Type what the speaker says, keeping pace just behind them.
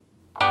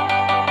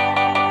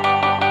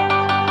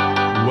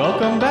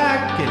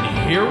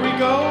here we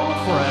go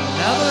for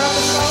another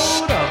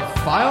episode of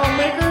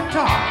FileMaker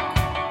Talk.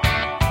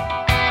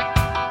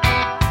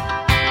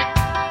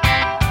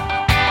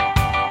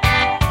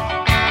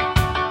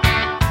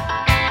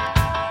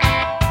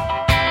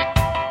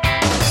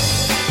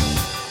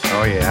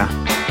 Oh, yeah.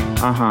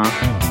 Uh-huh.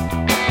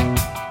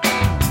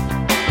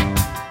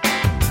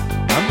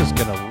 I'm just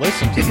going to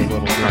listen to the little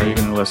Are you Greg.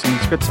 going to listen?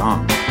 It's a good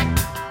song.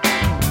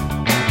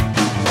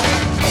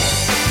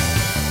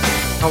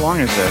 How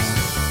long is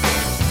this?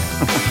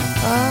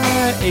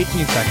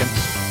 18 seconds.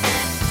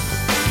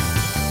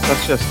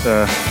 Let's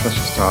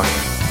just talk.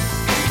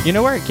 You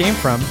know where it came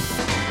from?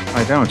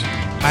 I don't.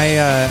 I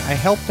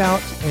helped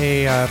out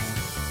a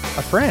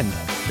friend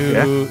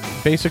who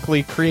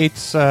basically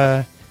creates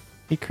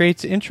he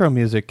creates intro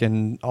music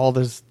and all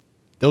those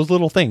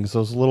little things,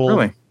 those little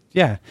Really?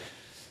 Yeah,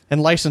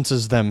 and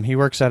licenses them. He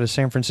works out of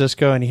San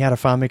Francisco, and he had a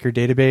FileMaker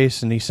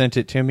database, and he sent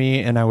it to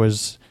me, and I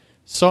was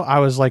so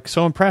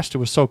impressed. It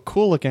was so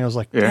cool looking. I was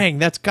like, dang,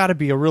 that's got to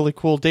be a really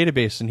cool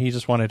database. And he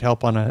just wanted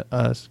help on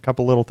a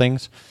couple little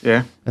things.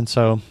 Yeah. And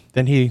so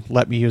then he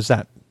let me use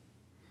that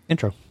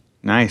intro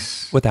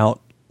Nice.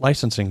 without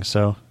licensing.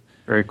 So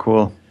Very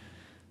cool.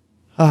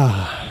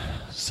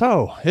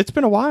 so it's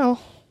been a while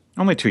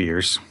Only 2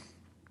 years.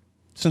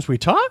 since we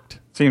talked.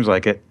 Seems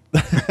like it.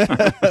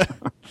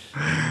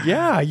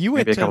 Yeah, you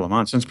went Maybe a to couple of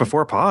months since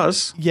before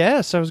pause.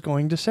 Yes, I was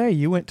going to say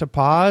you went to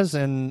pause,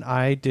 and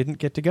I didn't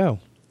get to go.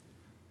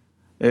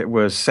 It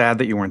was sad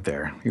that you weren't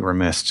there. You were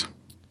missed.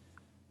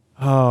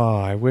 Oh,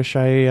 I wish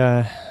you're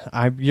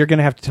going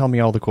to have to tell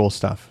me all the cool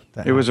stuff.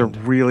 It was a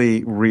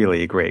really,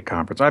 really great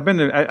conference. I've been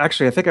to, I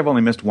think I've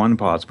only missed one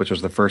pause, which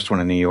was the first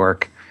one in New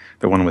York,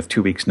 the one with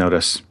 2 weeks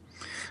notice.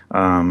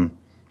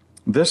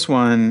 This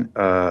one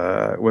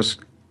was,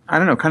 I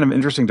don't know, kind of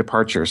interesting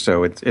departure.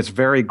 So it's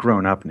very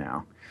grown up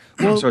now.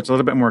 Well, so it's a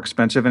little bit more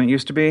expensive than it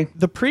used to be.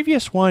 The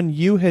previous one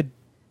you had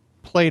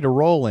played a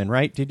role in,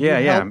 right? Did you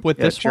help with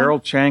this Gerald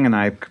one? Chang and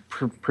I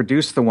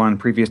produced the one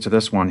previous to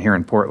this one here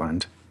in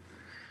Portland.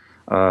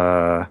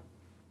 And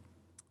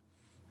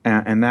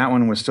that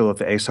one was still at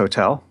the Ace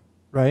Hotel.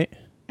 Right.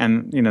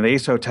 And, the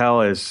Ace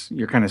Hotel is,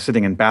 you're kind of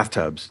sitting in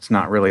bathtubs. It's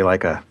not really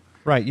like a...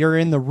 Right, you're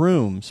in the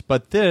rooms.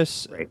 But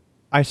this, Right.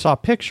 I saw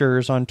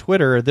pictures on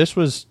Twitter. This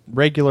was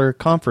regular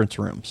conference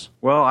rooms.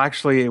 Well,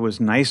 actually, it was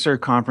nicer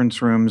conference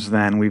rooms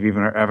than we've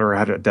even ever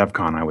had at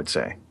DevCon, I would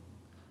say.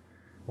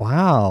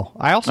 Wow.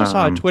 I also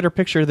saw a Twitter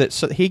picture that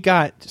he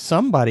got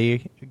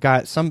somebody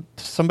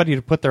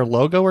to put their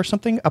logo or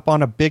something up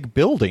on a big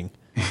building.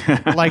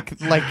 like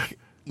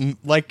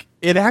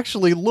it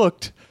actually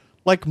looked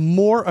like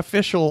more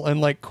official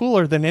and like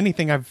cooler than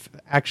anything I've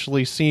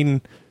actually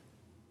seen.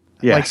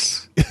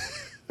 Yes.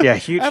 Yeah,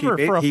 ever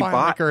for a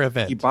FileMaker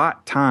event. He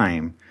bought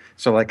time.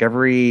 So like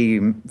every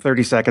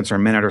 30 seconds or a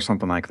minute or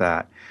something like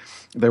that,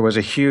 there was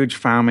a huge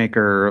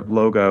FileMaker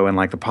logo and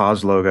like the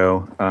pause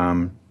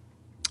logo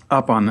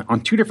up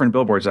on two different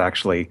billboards,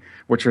 actually,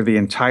 which are the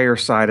entire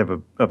side of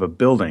a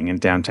building in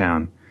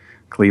downtown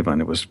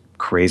Cleveland. It was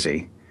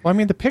crazy. Well, I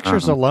mean, the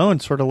pictures alone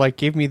sort of like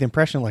gave me the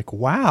impression like,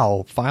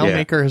 wow,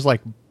 FileMaker is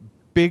like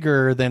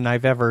bigger than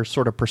I've ever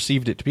sort of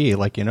perceived it to be.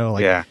 Like,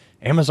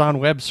 Amazon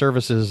Web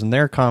Services and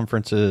their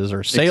conferences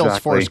or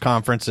Salesforce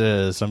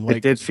conferences. I'm like,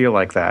 it did feel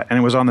like that. And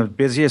it was on the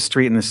busiest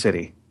street in the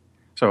city.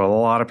 So a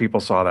lot of people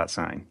saw that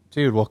sign.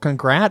 dude, well,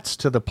 congrats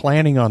to the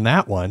planning on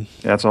that one.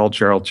 That's all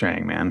Gerald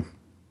Chang, man.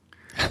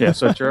 Yeah,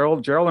 so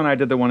Gerald and I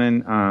did the one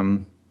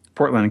in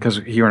Portland because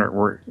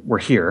we're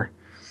here.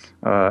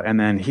 And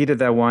then he did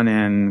that one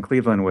in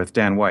Cleveland with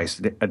Dan Weiss,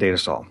 a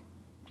Datasol.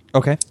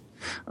 Okay.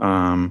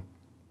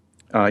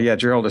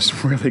 Gerald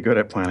is really good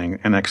at planning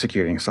and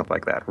executing stuff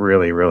like that.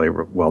 Really, really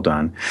well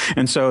done.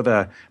 And so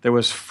there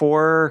was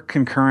 4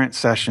 concurrent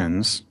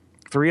sessions.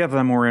 3 of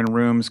them were in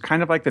rooms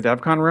kind of like the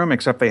DevCon room,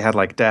 except they had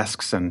like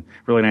desks and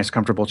really nice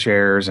comfortable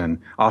chairs and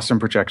awesome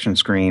projection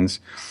screens.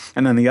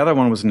 And then the other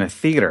one was in a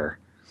theater,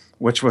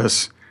 which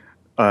was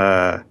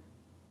like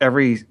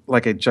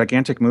a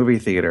gigantic movie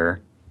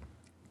theater.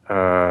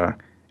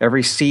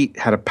 Every seat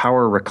had a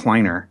power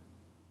recliner.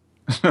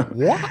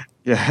 What?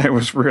 Yeah, it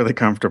was really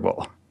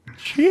comfortable.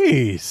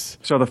 Jeez.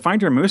 So the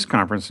Find Your Moose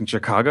conference in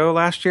Chicago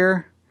last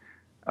year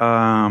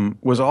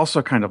was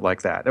also kind of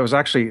like that. It was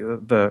actually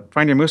the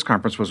Find Your Moose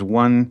conference was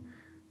one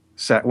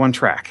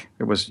track.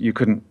 There was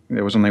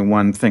only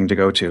one thing to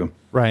go to.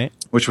 Right.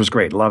 Which was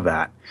great. Love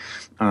that.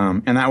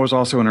 And that was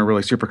also in a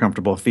really super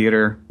comfortable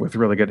theater with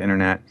really good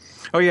internet.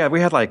 Oh yeah,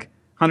 we had like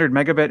 100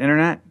 megabit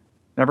internet.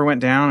 Never went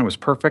down. It was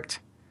perfect.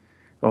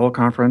 The whole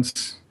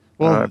conference.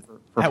 Well,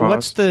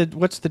 what's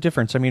the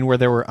difference? I mean, were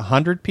there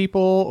 100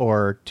 people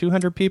or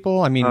 200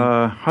 people? I mean,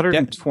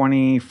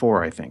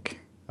 124, I think.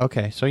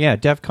 Okay, so yeah,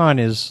 DevCon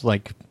is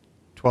like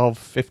 12,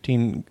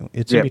 15.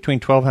 It's in between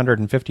 1,200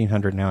 and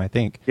 1,500 now, I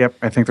think. Yep,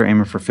 I think they're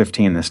aiming for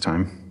 15 this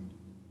time,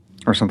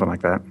 or something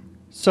like that.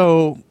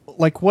 So,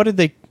 like, what did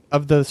they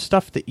of the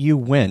stuff that you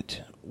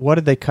went? What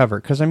did they cover?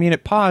 Because I mean,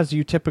 at Pause,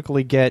 you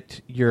typically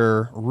get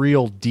your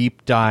real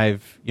deep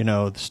dive,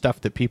 the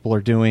stuff that people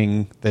are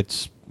doing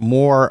that's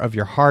more of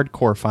your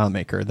hardcore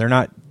FileMaker. They're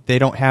not they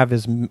don't have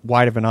as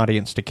wide of an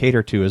audience to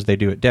cater to as they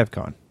do at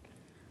DevCon.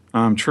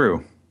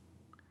 True.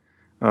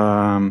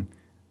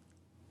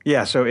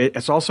 Yeah, so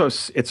it's also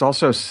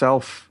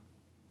self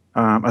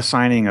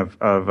assigning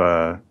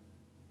of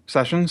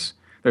sessions.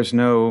 There's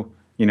no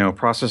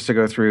process to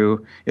go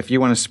through. If you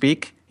want to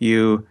speak,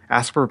 you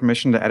ask for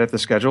permission to edit the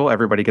schedule.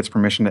 Everybody gets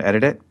permission to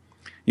edit it.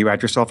 You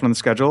add yourself on the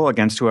schedule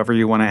against whoever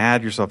you want to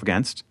add yourself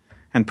against,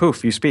 and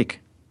poof, you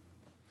speak.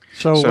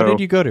 So what did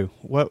you go to?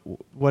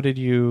 What did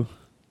you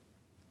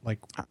see?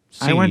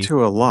 I went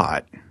to a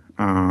lot.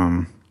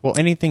 Well,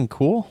 anything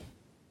cool?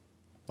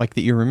 Like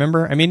that you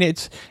remember? I mean,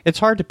 it's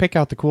hard to pick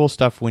out the cool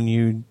stuff when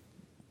you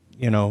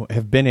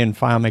have been in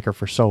FileMaker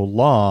for so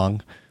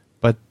long,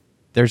 but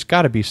there's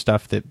got to be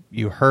stuff that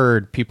you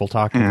heard people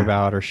talking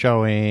about or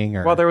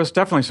showing. Well, there was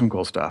definitely some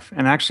cool stuff.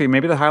 And actually,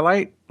 maybe the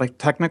highlight,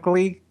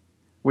 technically,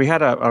 we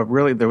had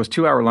there was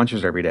 2-hour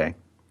lunches every day.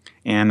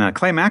 And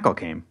Clay Mackel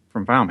came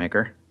from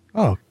FileMaker.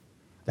 Oh,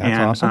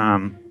 that's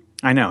awesome.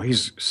 I know.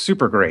 He's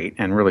super great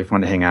and really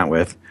fun to hang out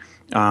with.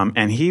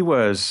 And he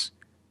was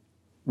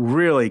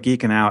really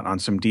geeking out on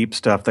some deep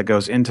stuff that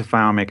goes into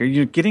FileMaker.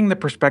 You're getting the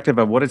perspective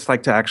of what it's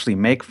like to actually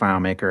make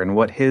FileMaker and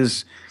what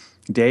his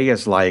day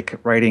is like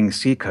writing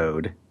C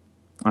code.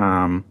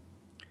 And,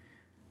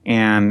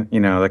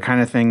 the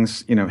kind of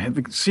things,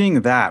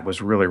 seeing that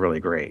was really, really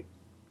great.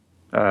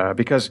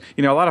 Because,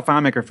 a lot of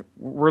FileMaker,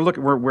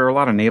 we're a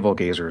lot of navel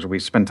gazers. We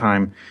spend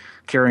time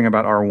caring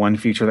about our one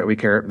feature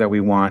that we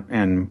want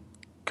and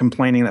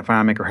complaining that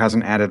FileMaker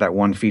hasn't added that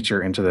one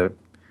feature into the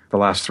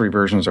last 3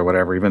 versions or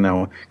whatever, even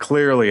though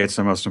clearly it's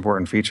the most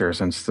important feature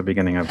since the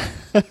beginning of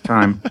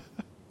time.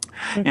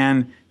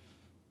 And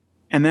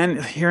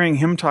then hearing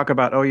him talk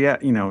about,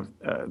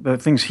 the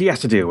things he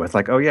has to do with,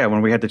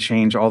 when we had to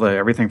change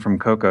everything from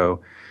Cocoa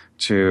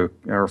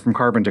from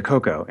Carbon to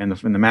Cocoa in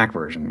the Mac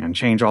version, and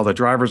change all the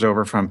drivers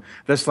over from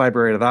this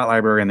library to that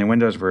library in the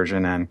Windows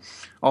version, and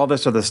all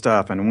this other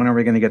stuff. And when are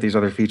we going to get these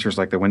other features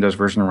like the Windows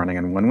version running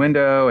in one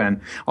window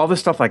and all this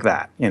stuff like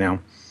that,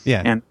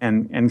 Yeah.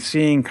 And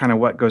seeing kind of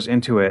what goes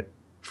into it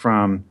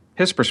from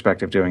his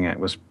perspective doing it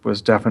was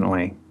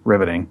definitely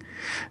riveting.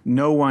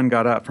 No one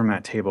got up from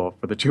that table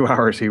for the 2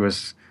 hours he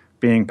was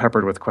being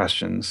peppered with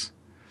questions.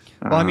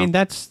 Well, I mean,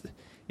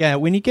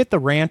 when you get the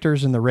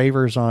ranters and the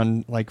ravers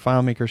on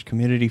FileMaker's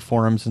community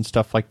forums and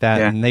stuff like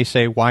that, and they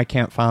say, why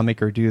can't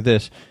FileMaker do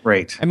this?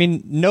 Right. I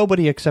mean,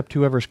 nobody except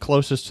whoever's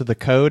closest to the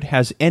code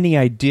has any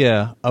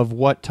idea of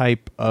what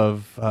type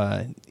of,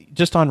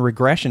 just on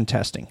regression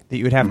testing that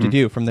you would have to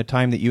do from the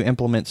time that you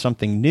implement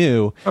something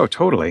new. Oh,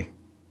 totally.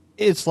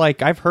 It's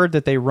I've heard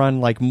that they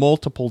run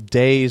multiple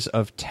days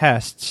of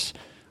tests.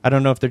 I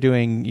don't know if they're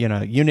doing,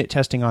 unit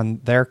testing on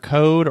their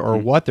code or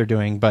what they're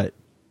doing, but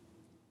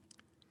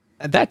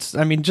that's,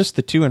 just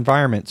the 2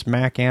 environments,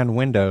 Mac and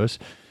Windows,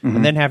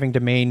 and then having to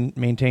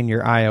maintain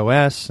your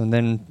iOS and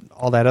then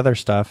all that other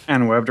stuff.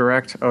 And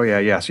WebDirect. Oh,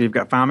 yeah. So you've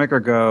got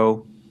FileMaker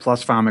Go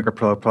plus FileMaker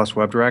Pro plus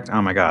WebDirect.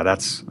 Oh, my God,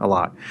 that's a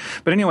lot.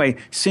 But anyway,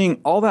 seeing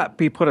all that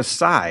be put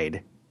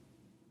aside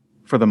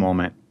for the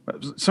moment,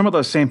 some of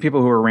those same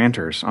people who were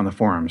ranters on the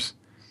forums.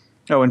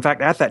 Oh, in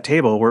fact, at that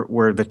table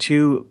were the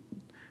 2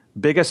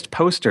 biggest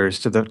posters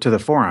to the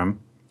forum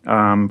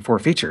for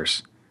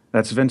features.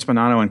 That's Vince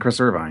Bonanno and Chris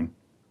Irvine.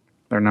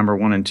 They're number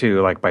 1 and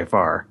 2, by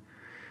far.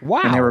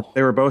 Wow. And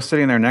they were both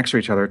sitting there next to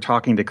each other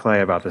talking to Clay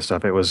about this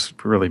stuff. It was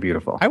really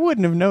beautiful. I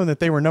wouldn't have known that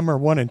they were number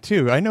 1 and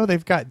 2. I know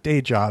they've got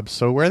day jobs,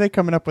 so where are they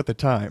coming up with the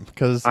time?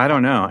 Because I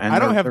don't know. And I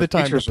don't have the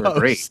time to post. Are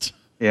great.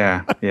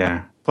 Yeah.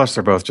 Plus,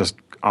 they're both just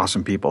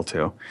awesome people,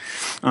 too.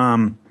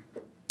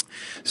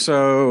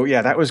 So,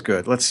 that was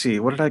good. Let's see.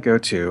 What did I go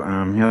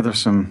to? There's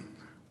some...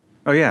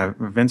 Oh, yeah.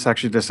 Vince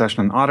actually did a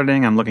session on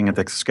auditing. I'm looking at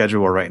the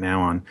schedule right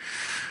now on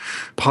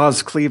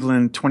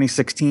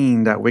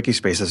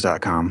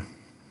pausecleveland2016.wikispaces.com.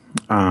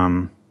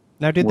 Now,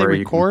 did they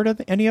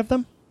record any of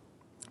them?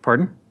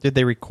 Pardon? Did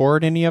they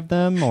record any of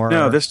them? Or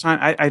no, this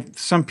time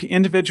some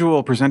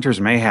individual presenters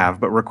may have,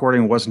 but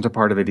recording wasn't a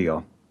part of the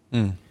deal.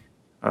 In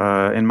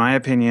my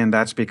opinion,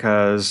 that's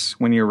because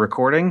when you're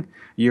recording,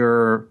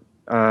 your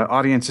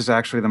audience is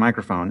actually the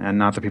microphone and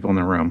not the people in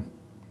the room.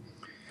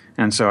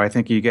 And so I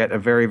think you get a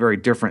very, very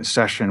different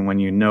session when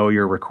you know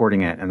you're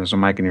recording it and there's a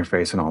mic in your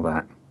face and all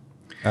that.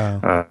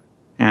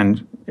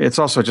 And it's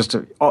also just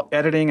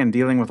editing and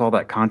dealing with all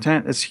that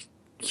content. It's a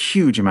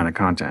huge amount of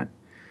content.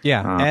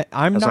 Yeah,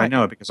 I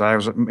know it because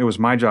it was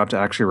my job to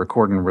actually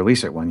record and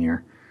release it one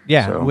year.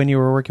 Yeah, so. When you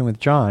were working with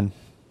John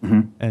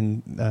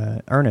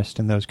and Ernest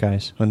and those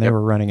guys when they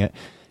were running it.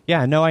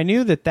 Yeah, no, I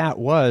knew that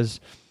was.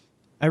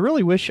 I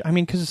really wish.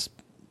 Because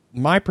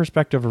my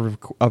perspective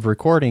of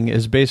recording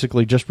is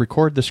basically just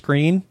record the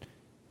screen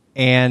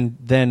and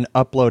then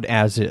upload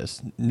as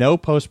is. No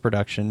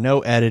post-production, no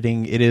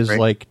editing. It is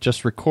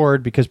just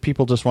record because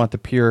people just want the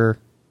pure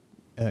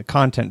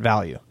content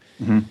value.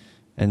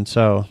 And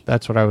so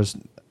that's what I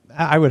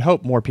would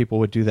hope more people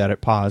would do that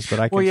at Pause, but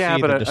I can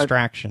see the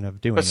distraction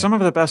of doing it. But some of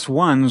the best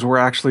ones were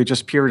actually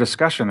just pure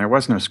discussion. There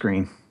was no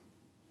screen.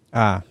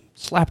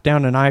 Slap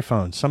down an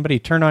iPhone. Somebody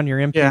turn on your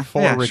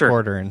MP4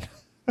 recorder. And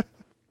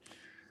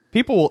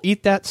People will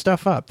eat that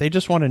stuff up. They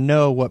just want to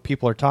know what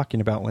people are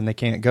talking about when they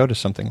can't go to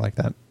something like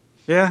that.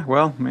 Yeah,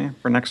 well,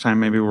 for next time,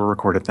 maybe we'll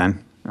record it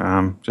then.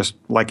 Just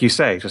like you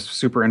say, just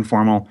super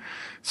informal.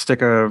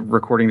 Stick a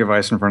recording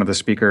device in front of the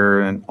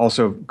speaker, and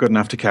also good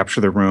enough to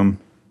capture the room.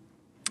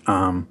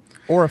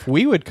 Or if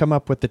we would come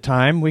up with the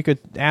time, we could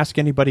ask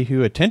anybody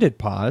who attended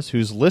Pause,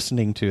 who's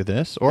listening to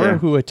this, or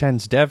who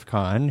attends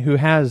DevCon, who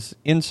has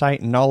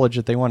insight and knowledge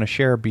that they want to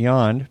share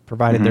beyond,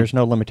 provided there's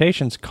no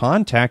limitations,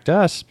 contact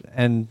us,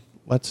 and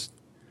let's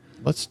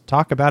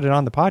talk about it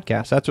on the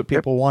podcast. That's what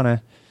people want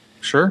to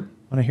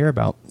hear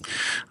about.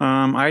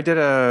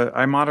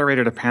 I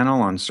moderated a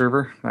panel on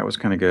server. That was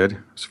kind of good. It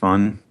was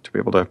fun to be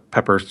able to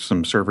pepper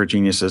some server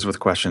geniuses with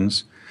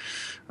questions.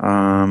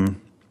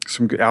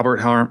 Some good, Albert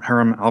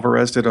Haram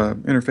Alvarez did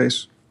an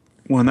interface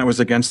one that was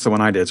against the one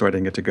I did, so I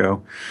didn't get to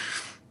go.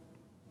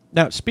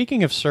 Now,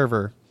 speaking of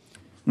server,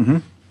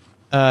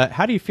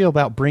 how do you feel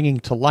about bringing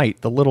to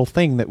light the little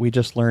thing that we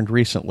just learned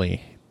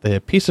recently? The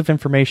piece of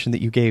information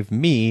that you gave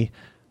me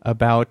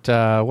about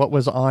what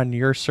was on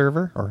your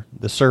server, or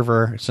the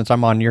server, since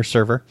I'm on your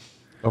server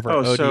over at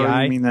ODI. So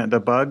you mean that the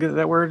bug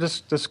that we're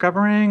just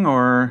discovering,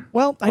 or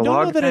I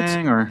don't know that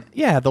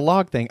it's the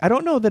log thing. I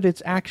don't know that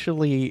it's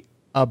actually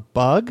a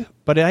bug,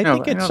 but I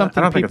think it's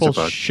something people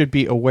should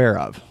be aware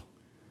of.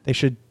 They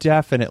should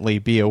definitely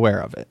be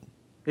aware of it.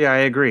 Yeah, I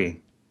agree.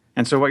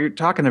 And so what you're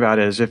talking about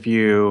is if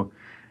you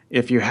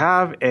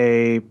have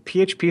a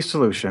PHP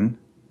solution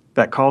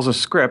that calls a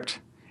script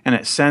and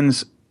it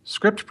sends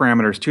script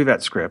parameters to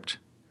that script,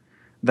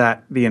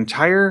 that the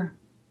entire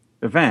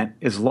event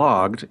is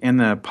logged in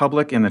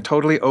the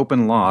totally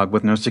open log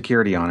with no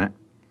security on it.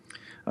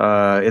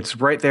 It's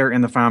right there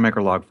in the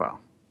FileMaker log file.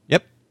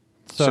 Yep.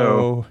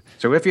 So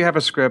if you have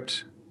a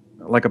script,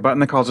 like a button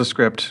that calls a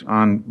script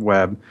on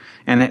web,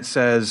 and it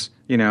says,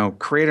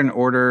 create an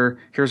order,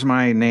 here's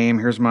my name,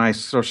 here's my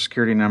social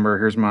security number,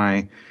 here's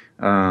my,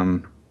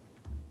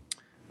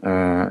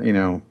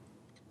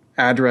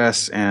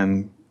 address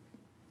and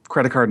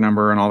credit card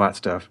number and all that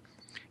stuff.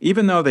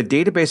 Even though the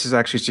database is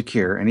actually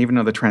secure, and even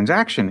though the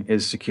transaction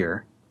is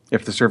secure,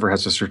 if the server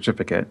has a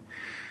certificate,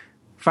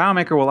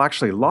 FileMaker will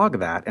actually log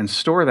that and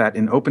store that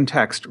in open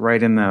text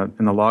right in the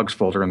logs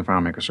folder in the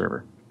FileMaker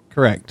server.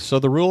 Correct. So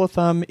the rule of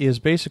thumb is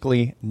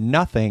basically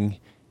nothing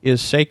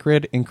is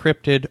sacred,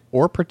 encrypted,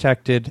 or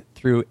protected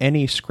through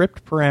any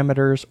script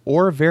parameters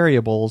or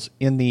variables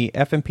in the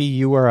FMP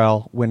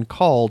URL when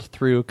called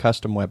through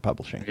custom web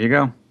publishing. There you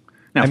go.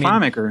 Now,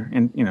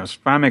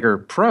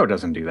 FileMaker Pro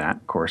doesn't do that,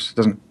 of course.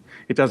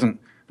 It doesn't.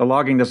 The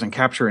logging doesn't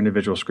capture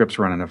individual scripts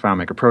run in a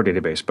FileMaker Pro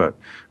database, but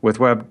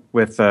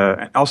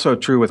also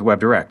true with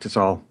WebDirect, it's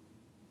all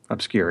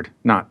obscured,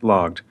 not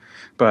logged.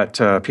 But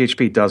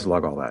PHP does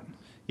log all that.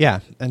 Yeah,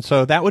 and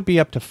so that would be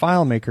up to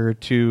FileMaker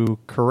to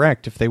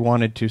correct if they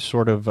wanted to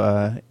sort of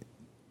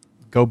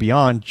go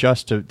beyond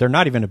they're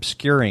not even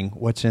obscuring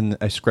what's in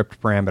a script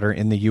parameter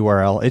in the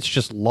URL. It's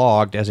just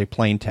logged as a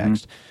plain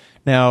text.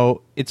 Now,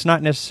 it's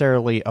not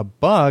necessarily a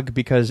bug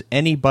because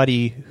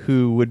anybody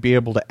who would be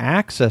able to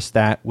access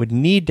that would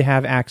need to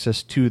have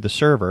access to the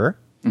server,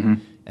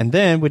 and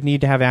then would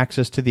need to have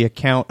access to the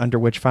account under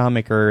which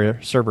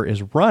FileMaker server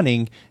is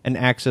running and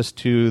access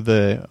to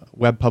the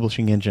web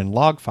publishing engine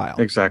log file.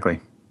 Exactly.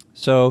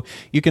 So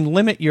you can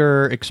limit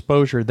your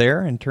exposure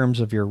there in terms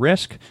of your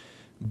risk,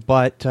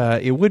 but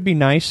it would be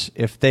nice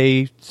if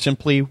they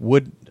simply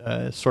would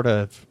sort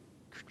of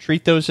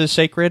treat those as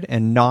sacred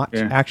and not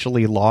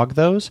actually log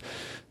those.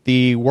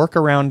 The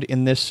workaround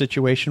in this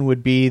situation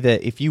would be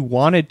that if you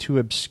wanted to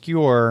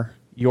obscure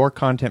your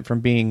content from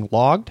being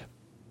logged,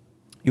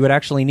 you would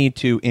actually need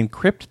to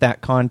encrypt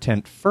that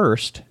content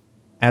first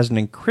as an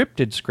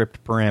encrypted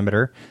script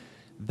parameter.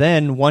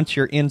 Then, once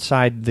you're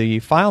inside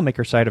the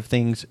FileMaker side of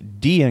things,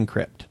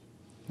 de-encrypt.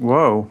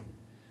 Whoa.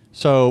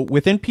 So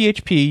within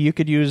PHP, you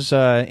could use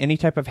any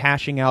type of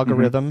hashing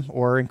algorithm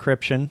or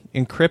encryption.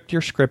 Encrypt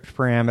your script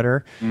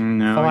parameter.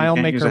 No,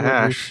 FileMaker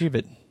will receive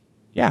it.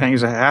 Yeah, you can't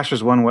use a hash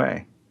as one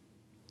way.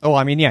 Oh,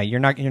 I mean, yeah, you're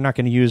not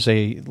going to use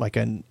an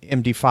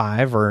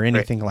MD5 or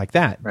anything like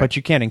that, but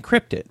you can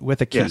encrypt it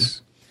with a key.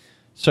 Yes.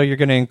 So you're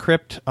going to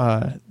encrypt,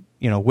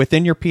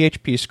 within your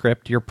PHP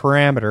script, your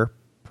parameter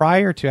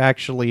prior to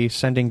actually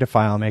sending to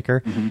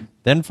FileMaker.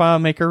 Then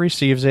FileMaker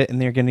receives it,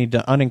 and they're going to need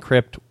to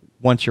unencrypt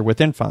once you're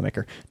within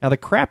FileMaker. Now, the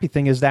crappy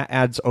thing is that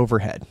adds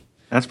overhead.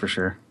 That's for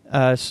sure.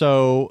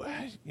 So,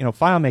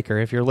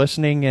 FileMaker, if you're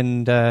listening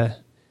and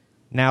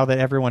now that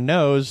everyone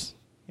knows,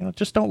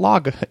 just don't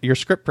log your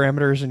script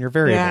parameters and your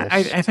variables.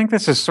 Yeah, I think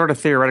this is sort of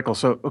theoretical.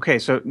 So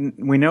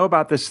we know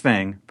about this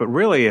thing, but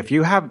really, if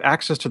you have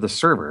access to the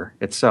server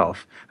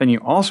itself, then you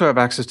also have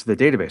access to the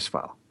database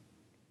file.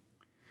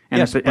 And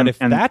yes, but if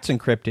that's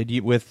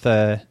encrypted with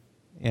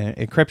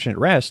encryption at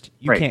rest,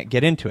 you can't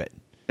get into it.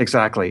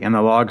 Exactly, and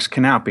the logs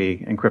cannot be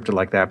encrypted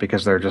like that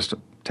because they're just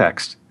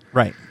text.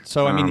 Right.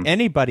 So,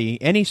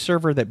 any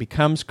server that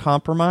becomes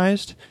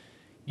compromised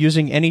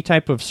using any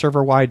type of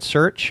server-wide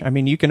search,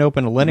 you can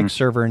open a Linux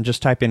server and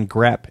just type in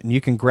grep, and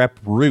you can grep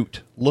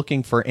root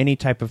looking for any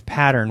type of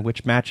pattern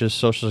which matches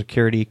Social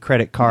Security,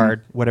 credit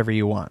card, whatever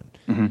you want.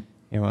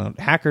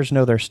 Hackers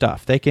know their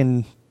stuff. They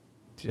can.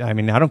 I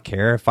mean, I don't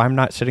care if I'm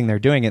not sitting there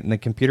doing it, and the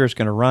computer's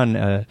going to run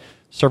a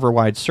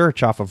server-wide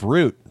search off of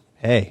root.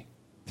 Hey,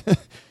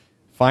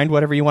 find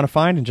whatever you want to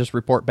find and just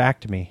report back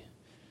to me.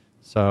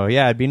 So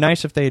yeah, it'd be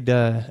nice if they'd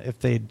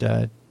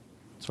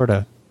sort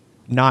of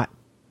not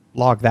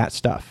log that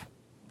stuff.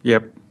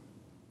 Yep.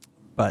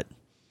 But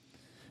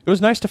it was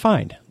nice to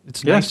find.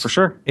 It's yes, nice, for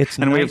sure. It's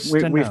and nice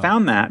we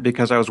found that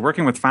because I was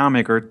working with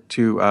FileMaker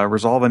to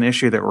resolve an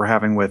issue that we're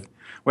having with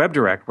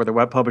WebDirect, where the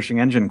web publishing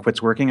engine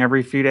quits working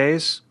every few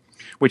days,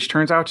 which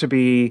turns out to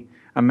be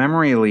a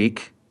memory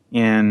leak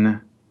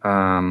in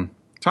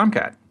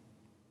Tomcat.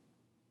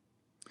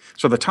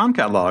 So the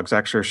Tomcat logs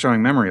actually are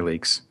showing memory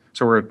leaks.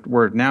 So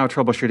we're now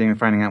troubleshooting and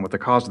finding out what the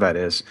cause of that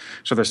is.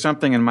 So there's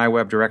something in my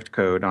WebDirect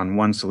code on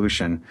one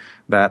solution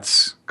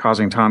that's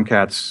causing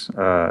Tomcats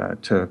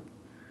to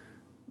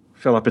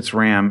fill up its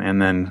RAM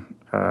and then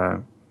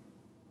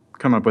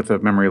come up with a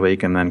memory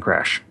leak and then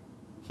crash.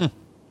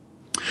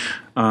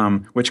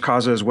 Which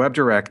causes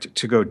WebDirect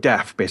to go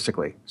deaf,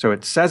 basically. So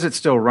it says it's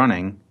still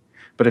running,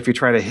 but if you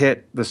try to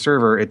hit the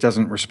server, it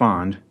doesn't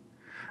respond.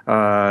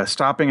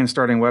 Stopping and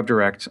starting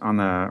WebDirect on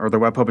the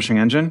web publishing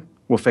engine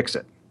will fix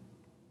it.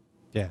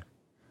 Yeah.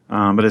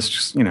 But it's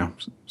just,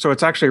 so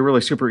it's actually a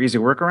really super easy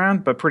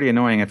workaround, but pretty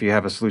annoying if you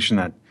have a solution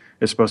that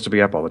is supposed to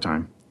be up all the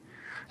time.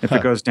 If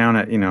it goes down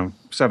at,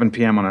 7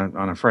 p.m.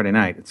 on a Friday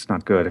night, it's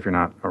not good if you're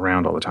not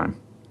around all the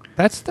time.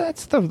 That's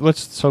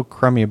what's so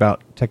crummy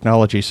about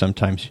technology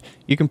sometimes.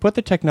 You can put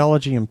the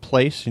technology in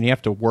place and you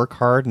have to work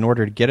hard in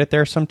order to get it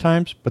there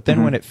sometimes, but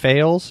then when it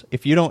fails,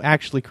 if you don't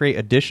actually create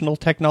additional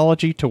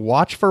technology to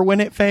watch for when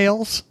it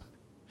fails,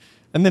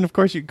 and then of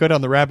course you go down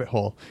the rabbit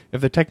hole.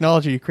 If the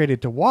technology you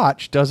created to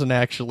watch doesn't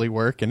actually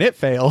work and it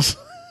fails,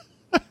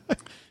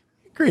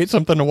 create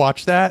something to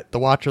watch that. The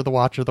watcher.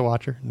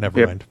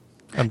 Never mind.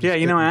 Yeah,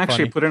 I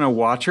actually put in a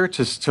watcher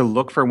to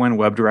look for when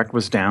WebDirect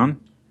was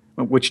down,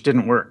 which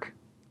didn't work,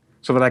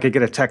 so that I could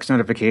get a text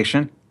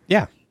notification.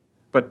 Yeah.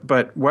 But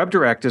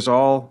WebDirect is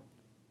all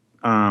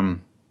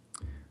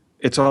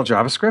it's all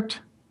JavaScript,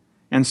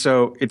 and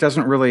so it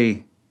doesn't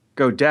really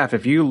go deaf.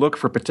 If you look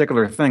for a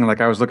particular thing,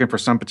 like I was looking for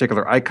some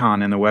particular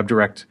icon in the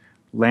WebDirect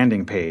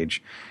landing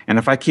page, and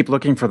if I keep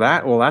looking for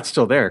that, well, that's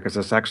still there because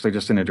it's actually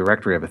just in a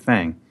directory of a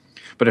thing.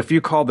 But if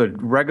you called the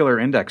regular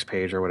index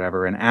page or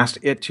whatever and asked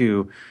it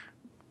to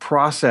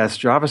process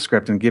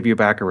JavaScript and give you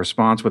back a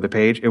response with a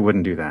page, it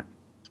wouldn't do that.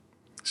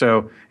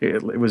 So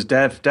it was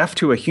deaf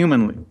to a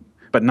human,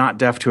 but not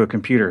deaf to a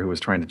computer who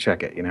was trying to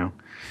check it,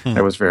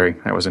 That was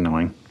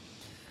annoying.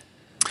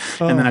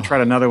 Oh. And then I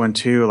tried another one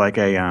too, like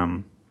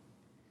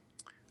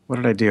what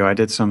did I do? I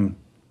did some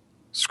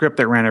script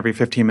that ran every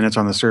 15 minutes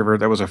on the server.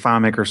 That was a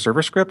FileMaker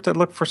server script that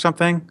looked for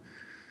something.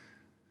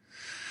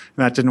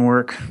 That didn't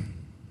work.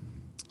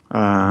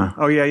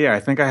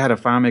 I think I had a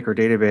FileMaker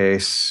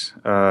database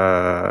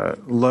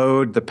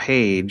load the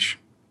page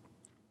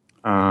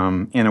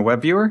in a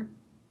web viewer.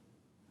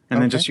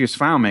 And then just use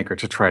FileMaker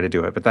to try to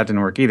do it. But that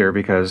didn't work either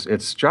because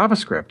it's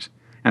JavaScript.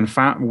 And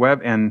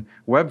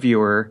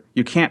WebViewer,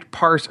 you can't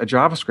parse a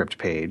JavaScript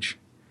page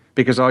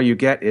because all you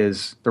get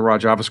is the raw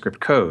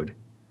JavaScript code.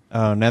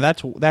 Oh, now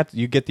that's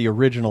you get the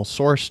original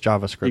source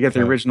JavaScript. You get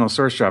the original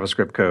source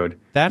JavaScript code.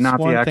 That's not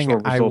one the thing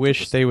actual I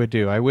wish they would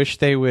do. I wish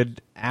they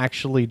would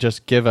actually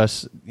just give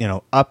us,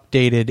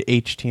 updated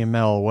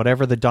HTML,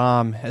 whatever the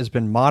DOM has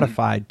been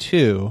modified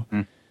to.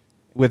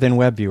 Within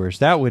web viewers.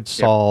 That would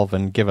solve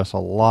and give us a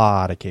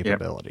lot of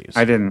capabilities.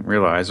 I didn't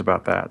realize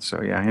about that.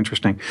 So, yeah,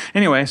 interesting.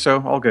 Anyway,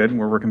 so all good.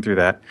 We're working through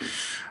that.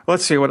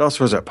 Let's see. What else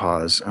was at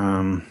pause?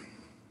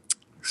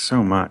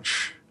 So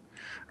much.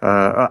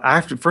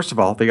 First of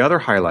all, the other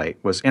highlight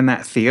was in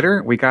that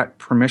theater, we got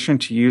permission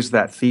to use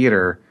that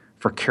theater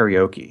for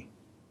karaoke.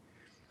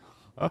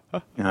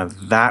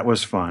 That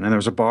was fun. And there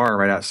was a bar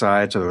right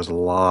outside, so there was a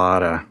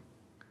lot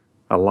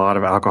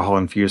of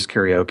alcohol-infused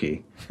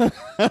karaoke.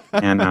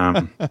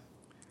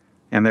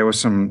 And there was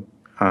some,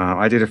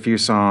 I did a few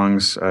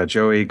songs.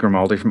 Joey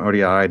Grimaldi from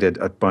ODI did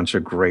a bunch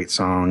of great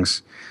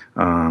songs.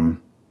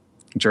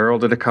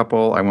 Gerald did a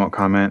couple. I won't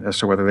comment as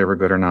to whether they were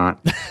good or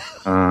not.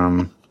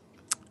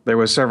 There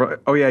was several.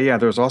 Oh, yeah.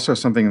 There was also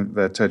something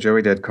that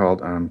Joey did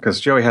called,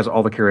 because Joey has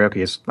all the karaoke.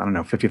 It's,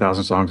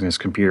 50,000 songs in his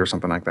computer or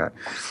something like that.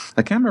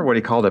 I can't remember what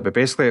he called it, but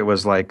basically it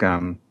was like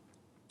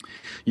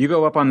you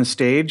go up on the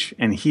stage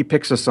and he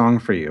picks a song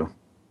for you.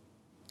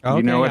 Okay,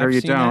 you know it or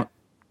you don't. That.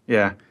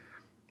 Yeah.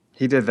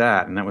 He did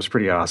that, and that was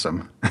pretty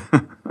awesome.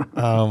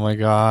 Oh, my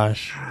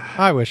gosh.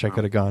 I wish I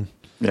could have gone.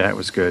 Yeah, it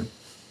was good.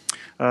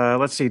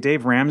 Let's see.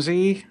 Dave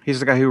Ramsey, he's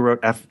the guy who wrote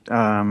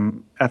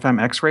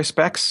FM X-Ray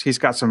Specs. He's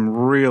got some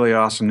really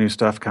awesome new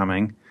stuff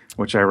coming,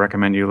 which I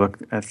recommend you look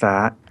at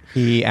that.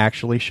 He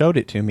actually showed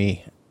it to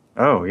me.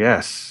 Oh,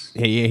 yes.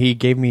 He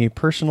gave me a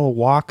personal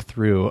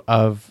walkthrough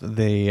of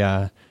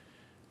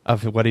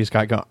of what he's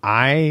got going.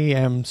 I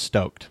am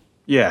stoked.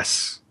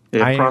 Yes.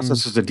 It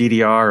processes the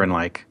DDR in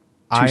like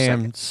 2 seconds.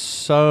 am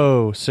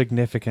so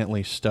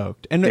significantly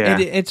stoked. And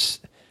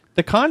it's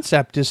the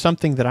concept is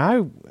something that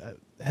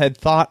had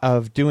thought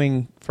of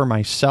doing for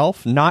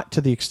myself, not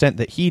to the extent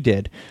that he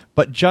did,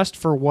 but just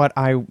for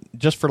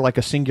like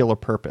a singular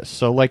purpose.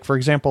 So like, for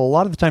example, a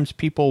lot of the times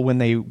people, when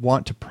they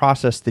want to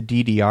process the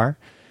DDR,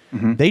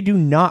 they do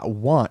not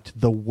want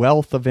the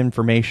wealth of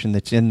information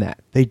that's in that.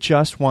 They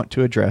just want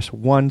to address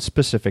one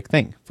specific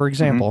thing. For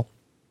example,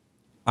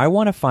 I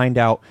want to find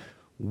out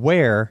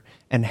where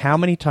and how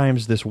many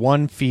times this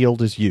one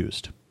field is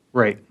used.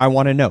 Right. I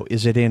want to know,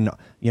 is it in,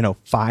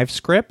 5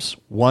 scripts,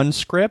 1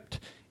 script?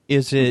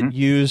 Is it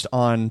used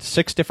on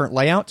 6 different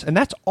layouts? And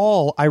that's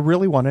all I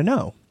really want to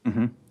know.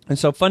 And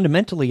so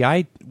fundamentally,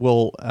 I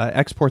will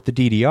export the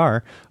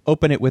DDR,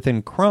 open it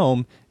within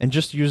Chrome, and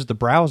just use the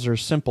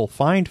browser's simple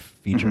find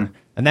feature.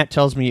 And that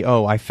tells me,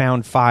 oh, I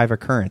found 5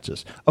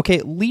 occurrences. Okay,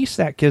 at least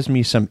that gives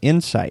me some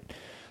insight.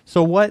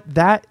 So what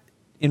that,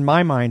 in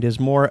my mind, is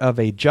more of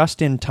a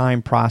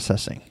just-in-time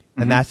processing.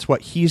 And that's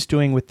what he's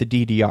doing with the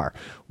DDR.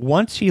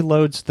 Once he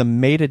loads the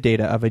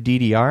metadata of a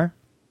DDR,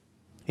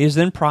 he's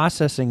then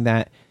processing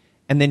that.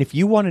 And then if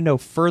you want to know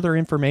further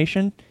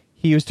information,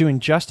 he was doing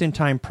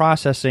just-in-time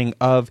processing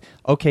of,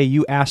 okay,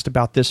 you asked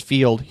about this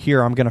field.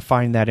 Here, I'm going to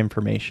find that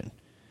information.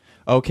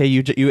 Okay,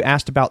 you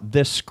asked about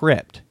this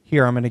script.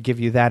 Here, I'm going to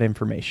give you that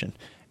information.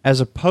 As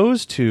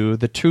opposed to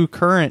the two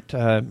current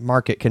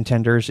market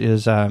contenders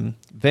is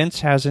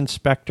Vince has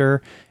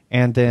Inspector,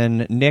 and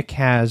then Nick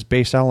has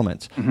Base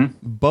Elements.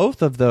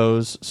 Both of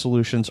those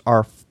solutions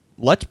are,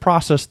 let's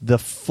process the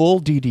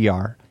full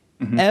DDR,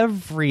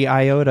 every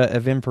iota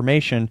of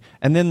information,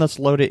 and then let's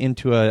load it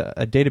into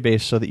a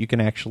database so that you can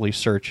actually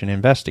search and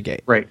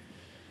investigate. Right.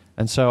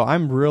 And so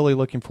I'm really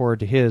looking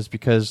forward to his,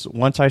 because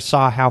once I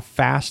saw how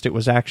fast it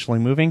was actually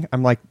moving,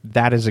 I'm like,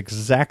 that is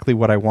exactly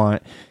what I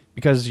want,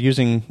 because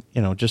using,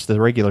 just the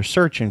regular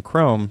search in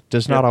Chrome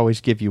does not always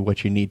give you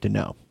what you need to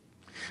know.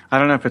 I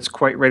don't know if it's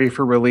quite ready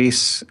for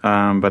release,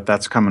 but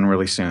that's coming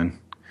really soon.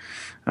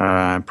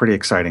 Pretty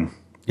exciting.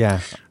 Yeah.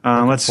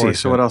 Let's see.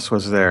 So what else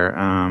was there?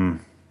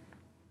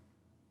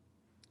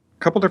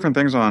 Couple different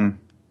things on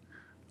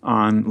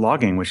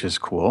logging, which is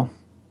cool.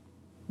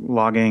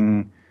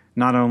 Logging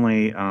not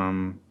only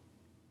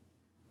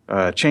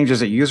changes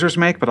that users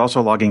make, but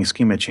also logging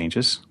schema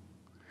changes.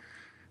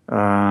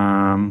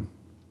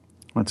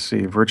 Let's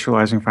see,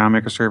 virtualizing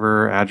FileMaker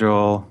Server,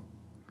 Agile.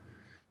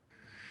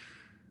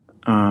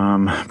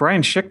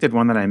 Brian Schick did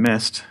one that I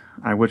missed,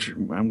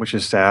 which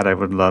is sad. I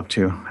would love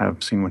to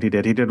have seen what he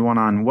did. He did one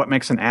on what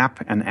makes an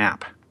app an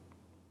app.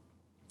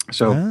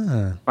 So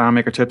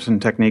FileMaker tips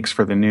and techniques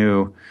for the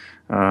new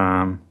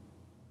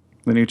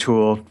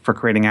tool for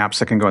creating apps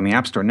that can go in the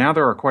App Store. Now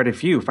there are quite a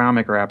few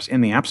FileMaker apps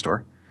in the App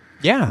Store.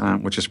 Yeah,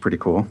 which is pretty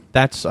cool.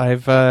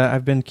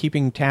 I've been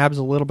keeping tabs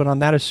a little bit on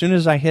that. As soon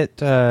as I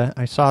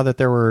saw that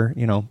there were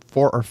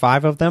 4 or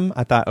 5 of them,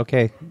 I thought,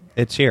 okay,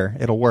 it's here.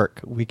 It'll work.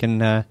 We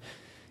can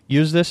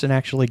use this and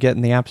actually get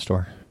in the App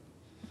Store.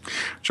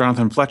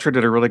 Jonathan Fletcher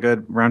did a really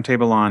good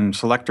roundtable on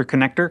Selector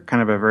Connector,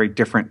 kind of a very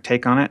different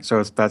take on it.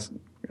 So that's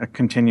a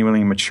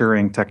continually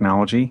maturing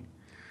technology.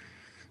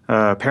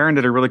 Perrin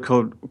did a really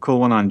cool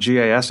one on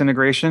GIS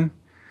integration,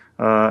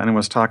 and it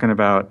was talking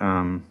about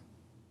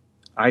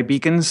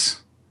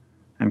iBeacons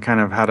and kind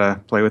of how to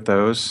play with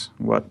those,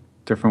 what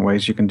different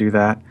ways you can do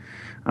that.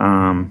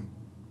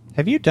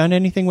 Have you done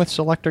anything with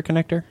Selector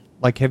Connector?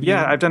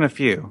 Yeah, I've done a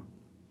few.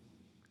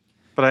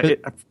 But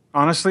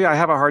honestly, I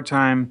have a hard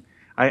time.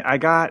 I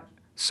got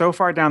so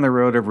far down the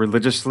road of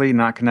religiously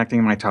not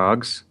connecting my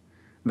togs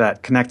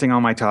that connecting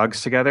all my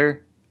togs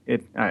together,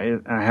 I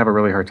have a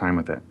really hard time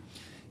with it.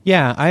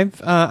 Yeah,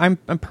 I'm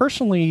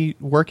personally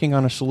working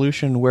on a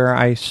solution where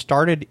I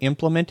started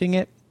implementing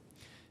it.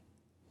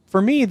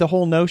 For me, the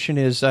whole notion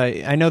is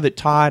I know that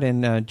Todd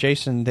and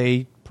Jason,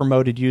 they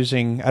promoted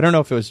using, I don't know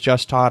if it was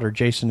just Todd or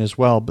Jason as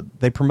well, but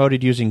they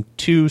promoted using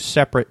 2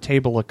 separate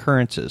table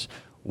occurrences,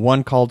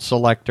 one called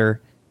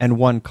Selector and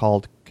one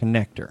called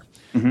Connector.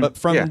 But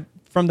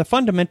from the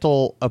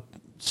fundamental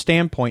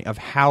standpoint of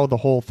how the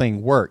whole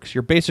thing works,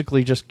 you're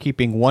basically just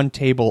keeping one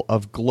table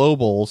of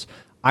globals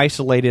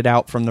isolated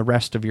out from the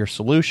rest of your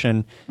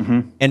solution,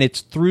 and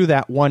it's through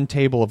that one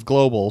table of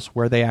globals,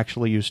 where they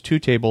actually use 2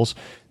 tables,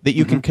 that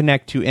you can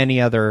connect to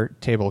any other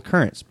table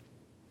occurrence.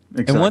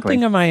 Exactly. And one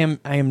thing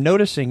I am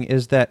noticing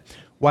is that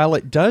while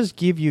it does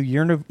give you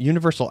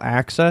universal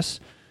access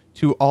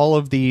to all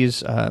of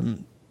these,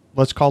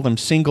 let's call them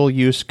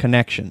single-use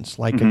connections,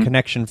 like a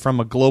connection from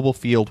a global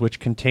field which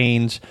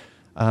contains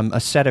a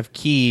set of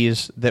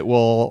keys that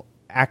will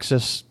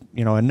access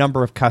a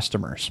number of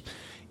customers.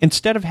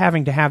 Instead of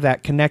having to have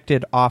that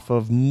connected off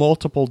of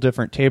multiple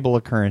different table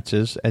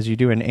occurrences, as you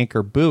do in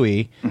Anchor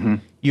Buoy,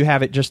 you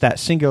have it just that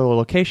singular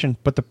location.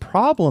 But the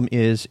problem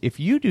is, if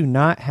you do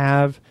not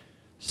have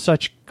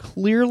such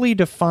clearly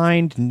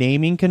defined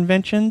naming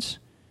conventions,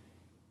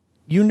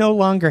 you no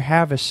longer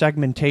have a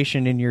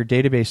segmentation in your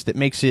database that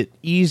makes it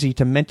easy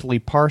to mentally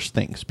parse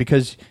things.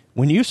 Because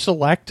when you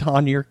select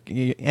on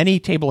any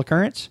table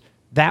occurrence,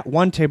 that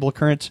one table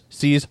occurrence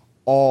sees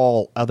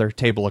all other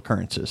table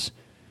occurrences.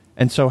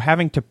 And so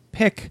having to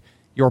pick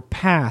your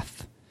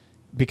path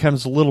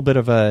becomes a little bit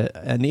of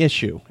an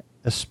issue.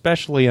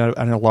 especially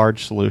on a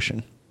large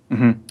solution.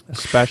 Mm-hmm.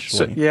 Especially.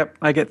 So, yep,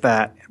 I get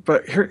that.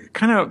 But here,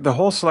 kind of the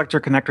whole selector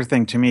connector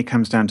thing to me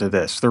comes down to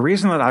this. The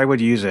reason that I would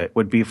use it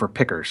would be for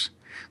pickers,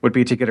 would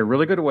be to get a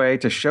really good way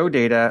to show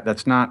data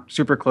that's not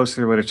super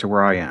closely related to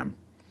where I am.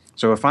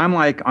 So if I'm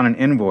like on an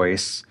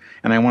invoice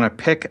and I want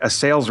to pick a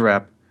sales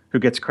rep who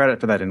gets credit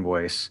for that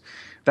invoice,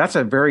 that's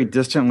a very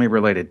distantly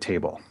related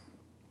table.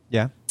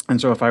 Yeah. And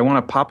so if I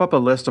want to pop up a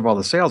list of all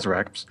the sales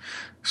reps,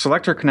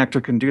 Selector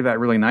Connector can do that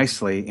really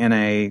nicely in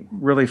a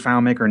really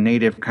FileMaker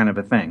native kind of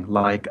a thing,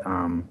 like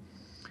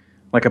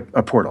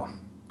a portal.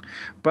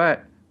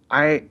 But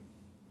I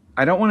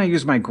don't want to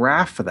use my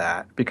graph for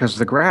that because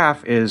the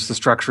graph is the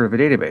structure of a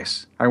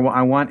database. I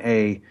want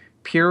a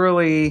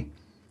purely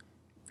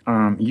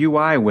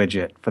UI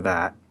widget for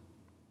that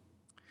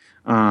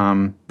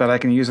that I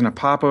can use in a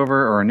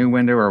popover or a new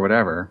window or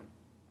whatever.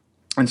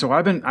 And so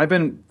I've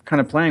been kind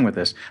of playing with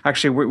this.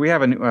 Actually, we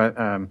have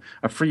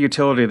a free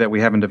utility that we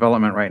have in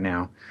development right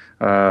now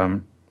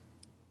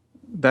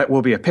that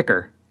will be a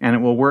picker, and it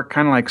will work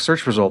kind of like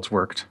search results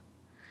worked.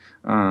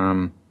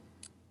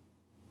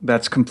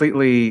 That's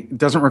completely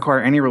doesn't require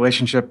any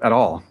relationship at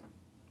all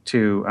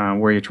to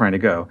where you're trying to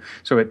go.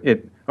 So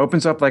it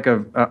opens up like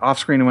a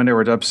off-screen window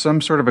or does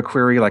some sort of a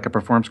query, like a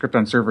perform script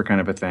on server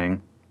kind of a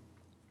thing.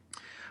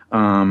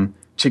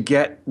 To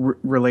get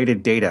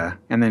related data,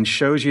 and then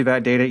shows you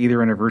that data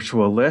either in a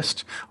virtual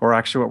list or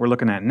actually what we're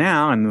looking at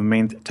now, and the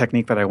main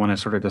technique that I want to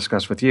sort of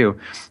discuss with you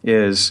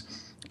is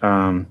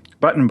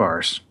button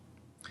bars.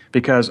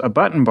 Because a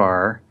button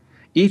bar,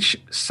 each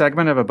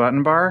segment of a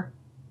button bar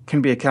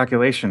can be a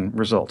calculation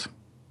result.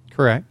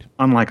 Correct.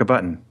 Unlike a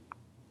button.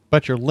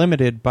 But you're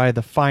limited by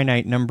the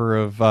finite number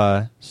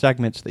of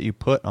segments that you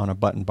put on a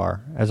button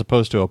bar, as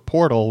opposed to a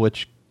portal,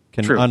 which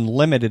can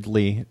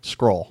unlimitedly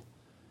scroll.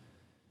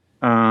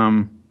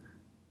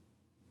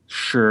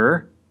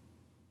 Sure.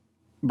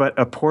 But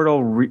a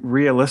portal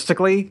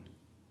realistically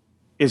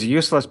is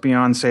useless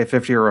beyond, say,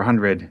 50 or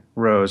 100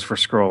 rows for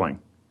scrolling.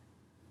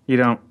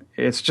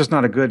 It's just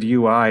not a good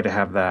UI to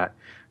have that.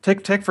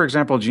 Take, for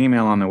example,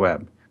 Gmail on the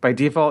web. By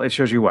default, it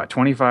shows you,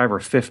 25 or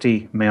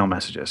 50 mail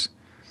messages.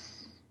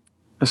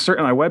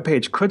 A web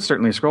page could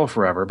certainly scroll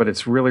forever, but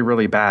it's really,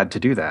 really bad to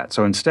do that.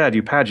 So instead,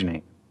 you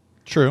paginate.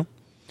 True.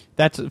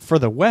 That's for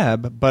the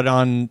web, but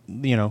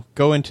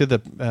go into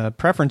the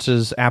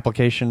preferences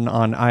application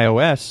on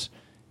iOS,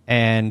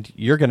 and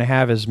you're going to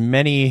have as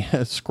many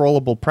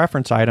scrollable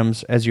preference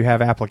items as you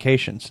have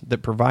applications that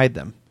provide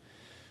them.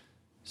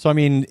 So, I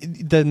mean,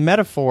 the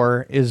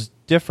metaphor is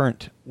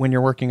different when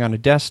you're working on a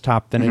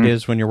desktop than it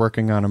is when you're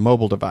working on a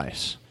mobile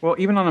device. Well,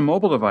 even on a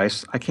mobile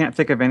device, I can't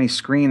think of any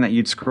screen that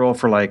you'd scroll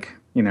for a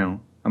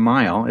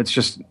mile. It's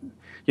just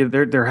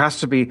there has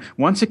to be,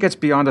 once it gets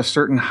beyond a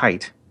certain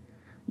height,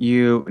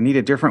 you need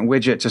a different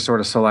widget to sort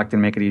of select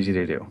and make it easy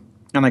to do.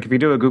 And like if you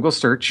do a Google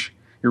search,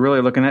 you're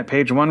really looking at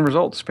page 1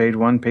 results, page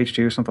 1, page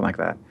 2, something like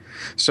that.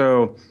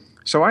 So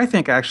I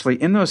think actually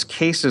in those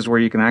cases where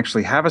you can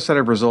actually have a set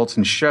of results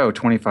and show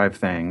 25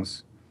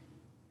 things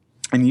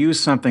and use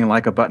something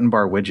like a button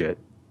bar widget.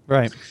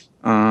 Right.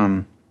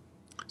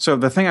 So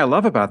the thing I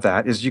love about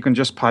that is you can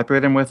just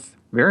populate them with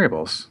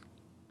variables.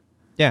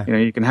 Yeah.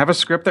 You can have a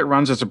script that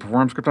runs as a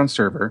perform script on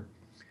server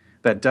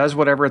that does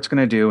whatever it's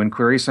going to do and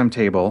queries some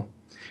table,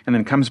 and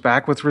then comes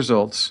back with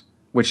results,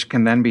 which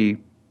can then be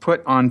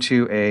put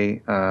onto a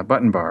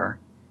button bar.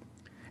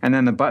 And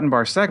then the button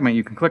bar segment,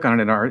 you can click on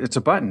it, and it's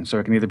a button. So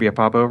it can either be a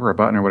popover, a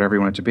button, or whatever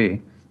you want it to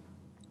be.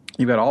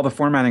 You've got all the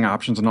formatting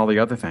options and all the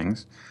other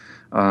things.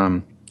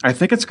 I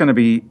think it's going to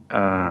be,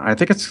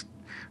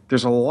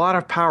 there's a lot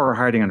of power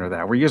hiding under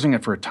that. We're using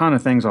it for a ton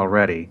of things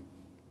already.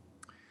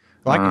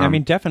 Well, I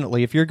mean,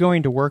 definitely, if you're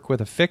going to work with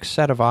a fixed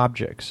set of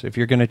objects, if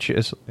you're going to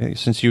choose,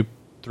 since you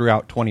threw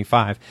out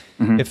 25,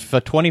 if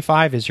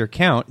 25 is your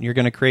count, you're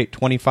going to create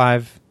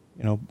 25,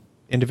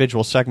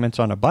 individual segments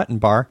on a button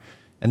bar,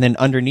 and then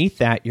underneath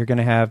that, you're going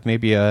to have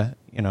maybe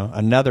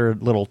another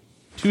little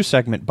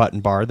 2-segment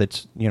button bar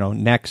that's,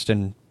 next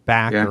and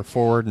back or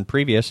forward and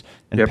previous,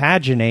 and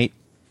paginate.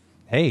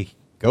 Hey,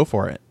 go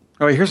for it.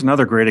 Oh, here's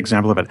another great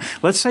example of it.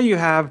 Let's say you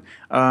have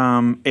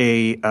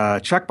a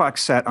checkbox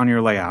set on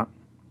your layout,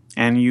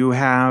 and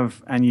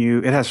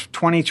it has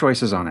 20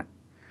 choices on it.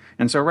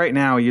 And so right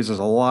now it uses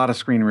a lot of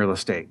screen real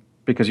estate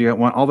because you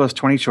want all those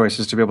 20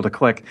 choices to be able to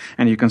click,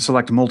 and you can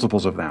select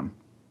multiples of them.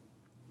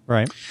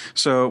 Right.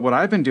 So what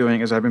I've been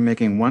doing is I've been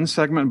making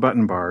 1-segment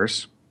button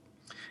bars,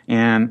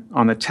 and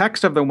on the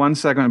text of the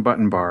 1-segment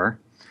button bar,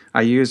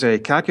 I use a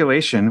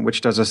calculation which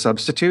does a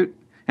substitute,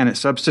 and it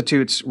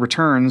substitutes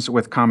returns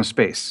with comma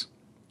space.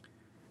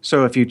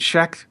 So if you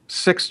check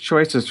 6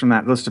 choices from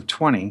that list of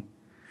 20,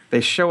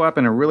 they show up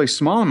in a really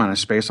small amount of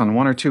space on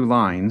 1 or 2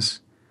 lines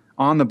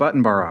on the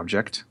button bar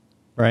object.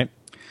 Right.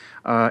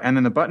 And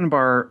then the button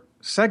bar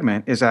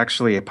segment is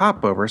actually a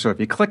popover. So if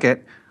you click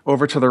it,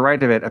 over to the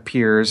right of it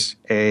appears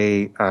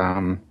the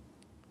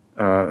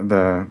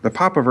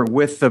popover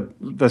with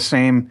the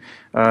same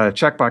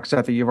checkbox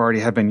set that you've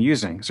already have been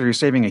using. So you're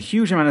saving a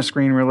huge amount of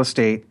screen real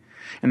estate,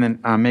 and then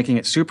making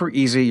it super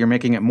easy. You're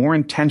making it more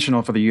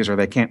intentional for the user.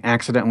 They can't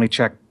accidentally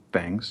check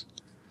things.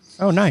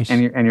 Oh, nice.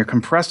 And you're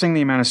compressing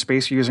the amount of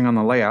space you're using on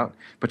the layout,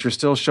 but you're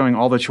still showing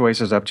all the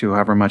choices up to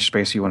however much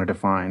space you want to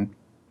define.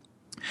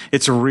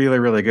 It's a really,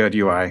 really good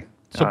UI.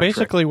 So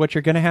basically what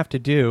you're going to have to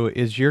do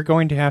is you're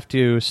going to have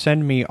to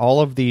send me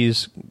all of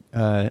these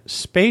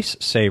space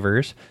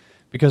savers,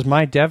 because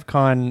my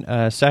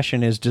DevCon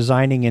session is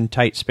designing in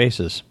tight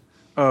spaces.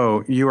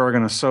 Oh, you are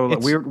going to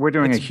we're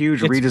doing a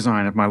huge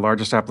redesign of my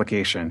largest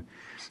application,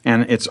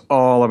 and it's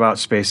all about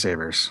space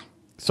savers.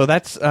 So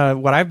that's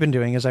what I've been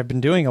doing. Is I've been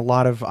doing a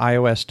lot of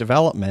iOS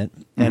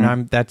development,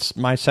 and that's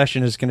my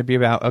session is going to be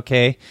about,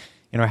 okay,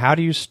 how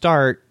do you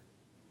start,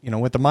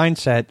 with the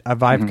mindset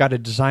of I've got to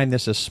design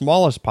this as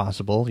small as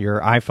possible. Your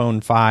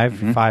iPhone 5,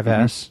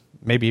 5S,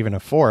 maybe even a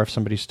 4 if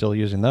somebody's still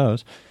using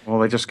those. Well,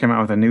 they just came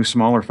out with a new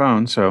smaller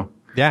phone, so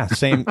yeah,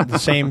 the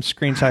same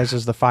screen size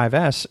as the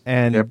 5S,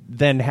 and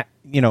then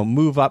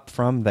move up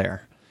from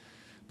there.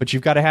 But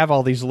you've got to have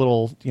all these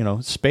little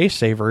space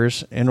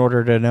savers in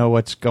order to know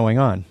what's going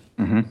on.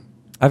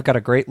 I've got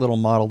a great little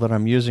model that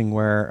I'm using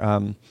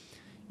where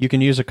you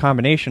can use a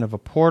combination of a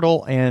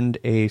portal and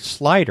a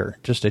slider,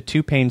 just a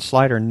 2-pane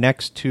slider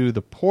next to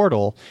the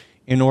portal,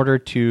 in order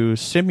to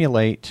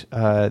simulate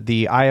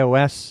the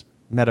iOS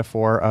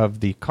metaphor of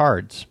the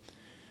cards,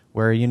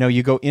 where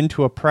you go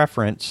into a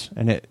preference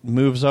and it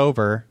moves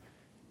over,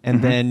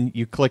 and then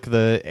you click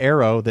the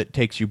arrow that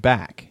takes you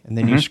back, and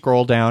then you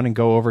scroll down and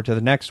go over to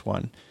the next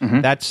one.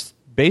 That's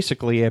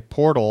basically a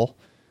portal,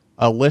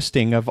 a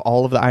listing of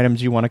all of the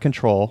items you want to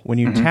control. When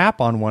you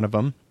tap on one of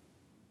them,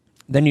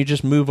 then you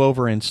just move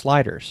over in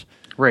sliders.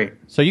 Right.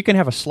 So you can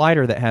have a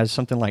slider that has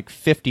something like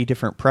 50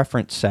 different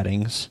preference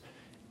settings,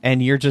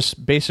 and you're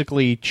just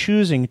basically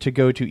choosing to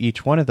go to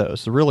each one of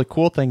those. The really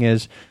cool thing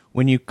is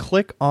when you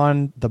click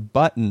on the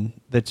button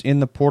that's in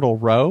the portal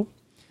row,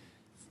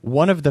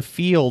 one of the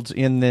fields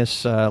in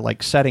this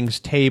settings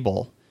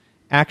table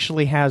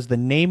actually has the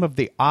name of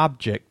the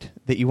object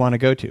that you want to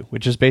go to,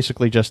 which is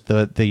basically just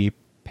the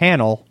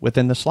panel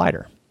within the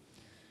slider.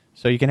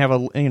 So you can have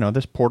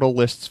this portal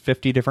lists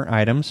 50 different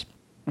items.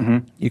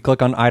 You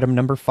click on item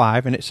number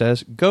 5 and it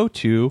says go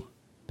to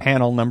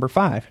panel number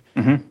 5.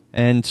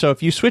 And so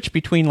if you switch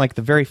between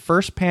the very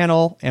first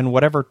panel and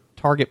whatever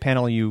target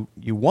panel you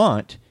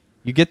want,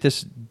 you get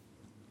this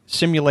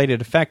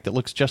simulated effect that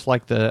looks just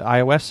like the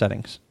iOS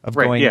settings of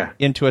going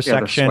into a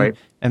section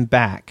and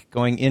back,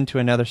 going into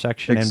another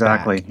section and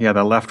back. Exactly. Yeah,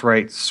 the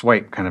left-right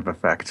swipe kind of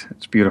effect.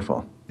 It's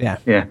beautiful. Yeah.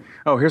 Yeah.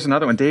 Oh, here's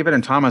another one. David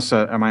and Thomas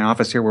at my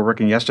office here were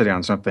working yesterday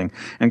on something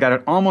and got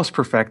it almost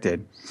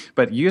perfected.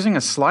 But using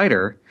a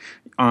slider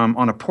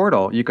on a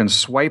portal, you can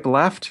swipe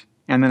left,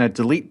 and then a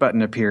delete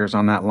button appears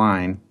on that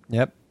line.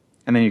 Yep.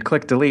 And then you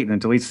click delete,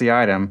 and it deletes the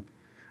item.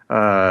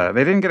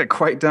 They didn't get it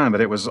quite done,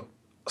 but it was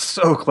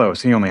so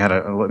close. He only had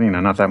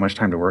not that much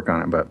time to work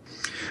on it, but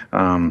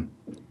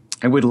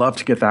I would love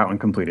to get that one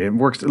completed. It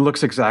works. It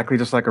looks exactly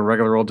just like a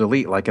regular old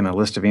delete, like in a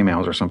list of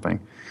emails or something.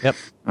 Yep.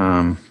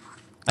 The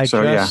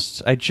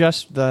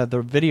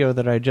video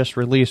that I just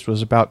released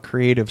was about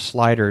creative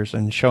sliders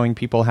and showing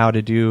people how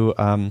to do.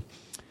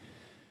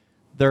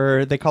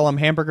 They call them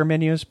hamburger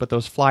menus, but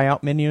those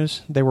fly-out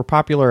menus, they were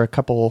popular a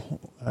couple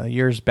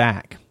years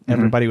back.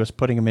 Everybody was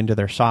putting them into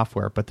their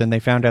software, but then they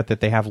found out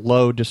that they have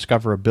low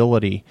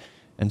discoverability,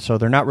 and so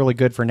they're not really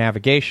good for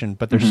navigation,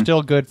 but they're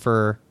still good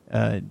for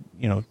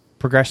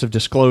progressive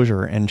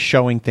disclosure and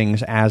showing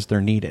things as they're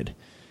needed,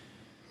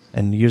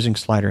 and using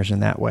sliders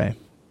in that way.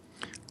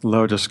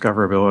 Low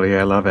discoverability,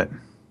 I love it.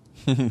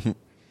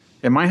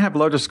 It might have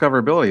low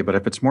discoverability, but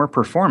if it's more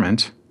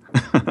performant,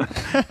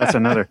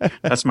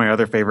 that's my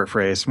other favorite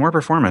phrase, more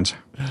performant.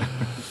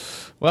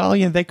 Well,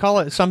 they call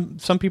it, some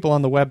people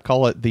on the web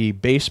call it the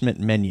basement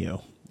menu,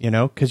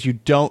 because you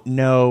don't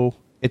know,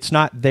 it's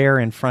not there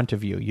in front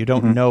of you. You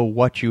don't know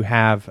what you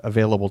have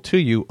available to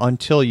you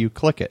until you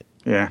click it.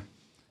 Yeah.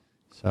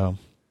 So,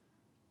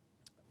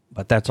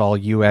 but that's all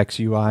UX,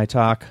 UI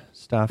talk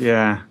stuff.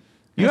 Yeah.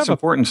 It's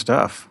important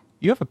stuff.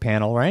 You have a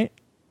panel, right?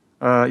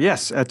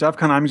 Yes. At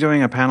DevCon, I'm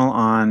doing a panel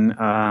on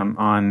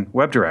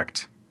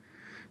WebDirect.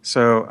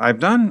 So I've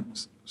done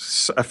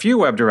a few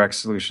WebDirect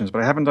solutions,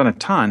 but I haven't done a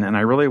ton, and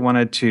I really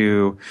wanted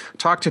to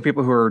talk to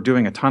people who are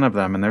doing a ton of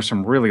them, and there's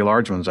some really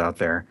large ones out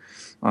there.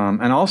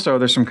 And also,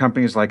 there's some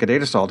companies like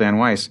Adatasol, Dan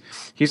Weiss.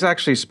 He's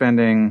actually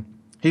spending...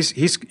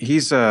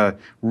 He's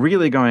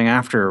really going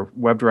after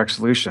WebDirect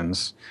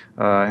solutions,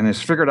 and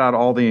has figured out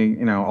all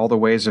the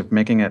ways of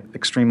making it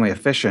extremely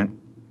efficient.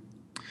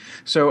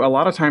 So a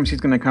lot of times he's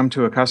going to come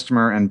to a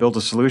customer and build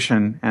a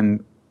solution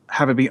and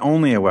have it be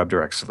only a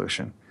WebDirect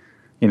solution.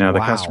 The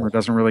customer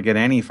doesn't really get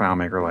any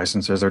FileMaker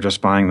licenses; they're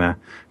just buying the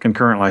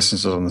concurrent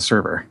licenses on the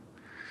server,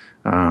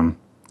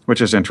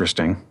 which is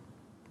interesting.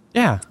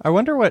 Yeah, I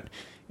wonder what.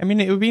 I mean,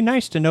 it would be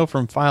nice to know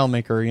from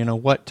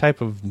FileMaker, what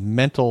type of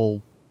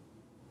mental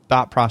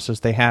thought process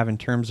they have in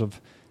terms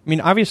of,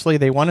 obviously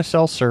they want to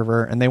sell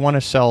server and they want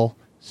to sell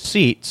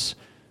seats,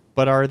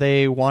 but are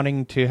they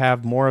wanting to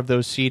have more of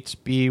those seats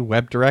be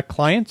WebDirect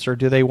clients, or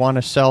do they want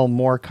to sell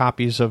more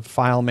copies of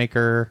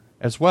FileMaker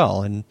as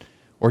well,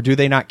 or do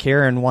they not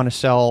care and want to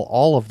sell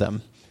all of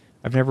them?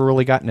 I've never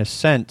really gotten a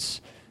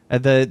sense.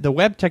 The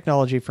web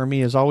technology for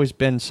me has always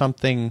been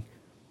something.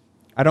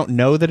 I don't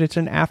know that it's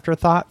an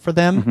afterthought for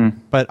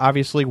them, but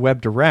obviously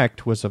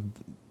WebDirect was a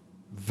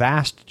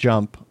vast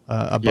jump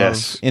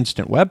above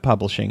instant web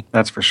publishing.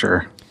 That's for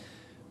sure.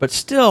 But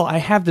still, I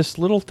have this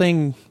little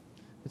thing.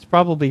 It's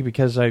probably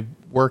because I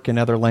work in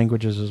other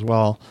languages as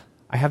well.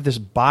 I have this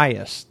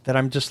bias that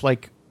I'm just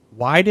like,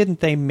 why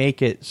didn't they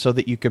make it so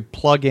that you could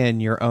plug in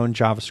your own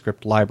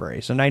JavaScript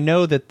libraries? And I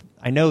know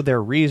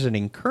their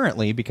reasoning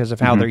currently because of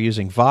how they're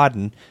using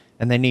Vaadin,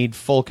 and they need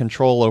full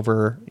control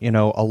over,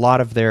 a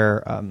lot of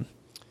their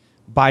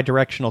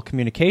bidirectional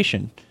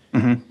communication.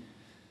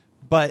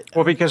 But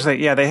because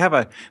they have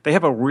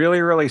a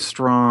really, really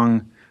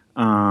strong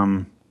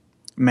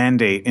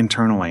mandate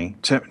internally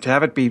to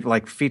have it be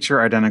like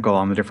feature identical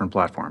on the different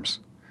platforms,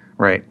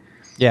 right?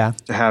 Yeah.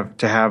 To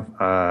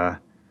have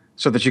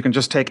so that you can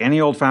just take any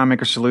old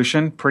FileMaker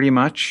solution, pretty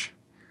much,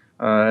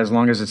 as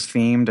long as it's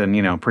themed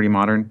and pretty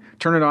modern.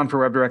 Turn it on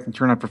for WebDirect and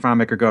turn it on for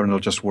FileMaker Go, and it'll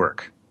just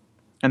work.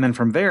 And then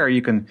from there,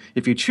 you can,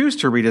 if you choose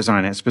to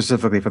redesign it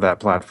specifically for that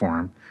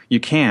platform,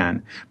 you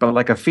can. But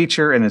like a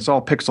feature, and it's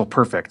all pixel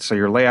perfect, so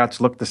your layouts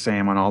look the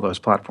same on all those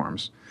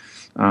platforms.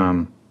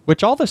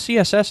 Which all the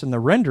CSS and the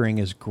rendering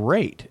is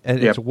great.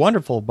 It's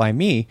wonderful by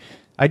me.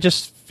 I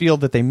just feel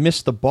that they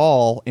missed the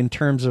ball in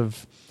terms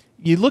of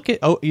you look at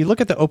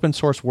the open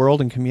source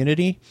world and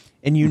community,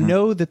 and you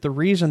know that the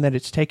reason that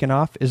it's taken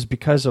off is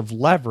because of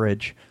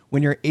leverage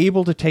when you're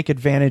able to take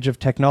advantage of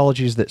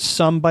technologies that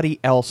somebody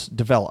else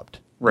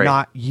developed,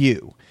 not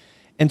you.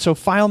 And so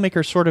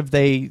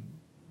FileMaker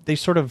they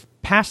sort of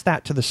pass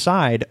that to the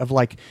side of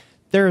like,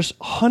 there's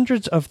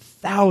hundreds of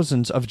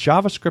thousands of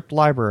JavaScript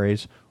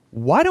libraries.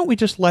 Why don't we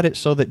just let it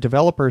so that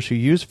developers who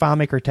use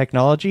FileMaker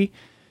technology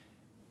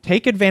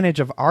take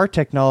advantage of our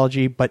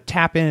technology, but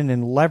tap in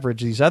and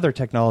leverage these other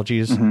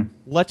technologies?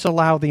 Let's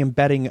allow the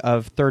embedding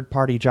of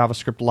third-party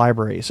JavaScript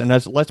libraries, and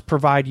let's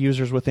provide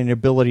users with an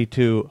ability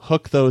to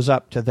hook those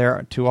up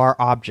to our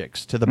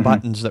objects, to the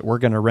buttons that we're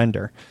going to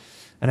render.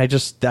 And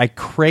I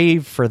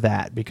crave for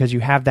that because you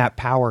have that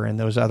power in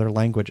those other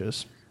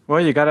languages. Well,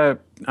 you got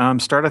to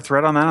start a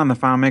thread on that on the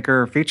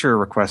FileMaker feature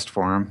request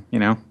forum,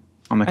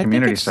 on the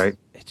community site.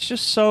 It's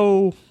just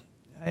so,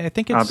 I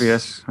think it's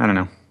obvious. I don't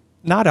know.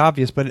 Not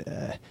obvious, but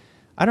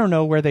I don't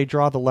know where they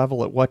draw the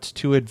level at what's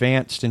too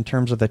advanced in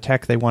terms of the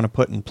tech they want to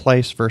put in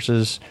place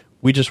versus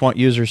we just want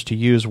users to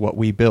use what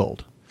we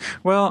build.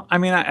 Well, I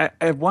mean,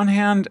 at one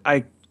hand,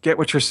 I get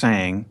what you're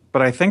saying,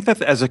 but I think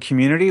that as a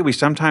community, we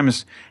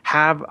sometimes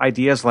have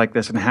ideas like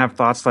this and have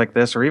thoughts like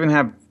this, or even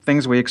have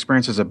things we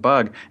experience as a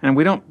bug, and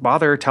we don't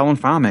bother telling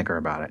FileMaker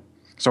about it.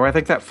 So I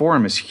think that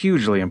forum is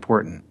hugely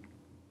important.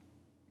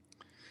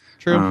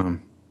 True.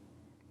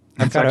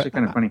 It's actually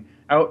kind of funny.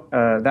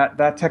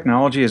 That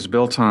technology is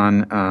built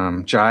on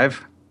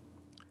Jive,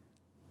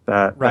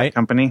 that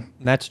company.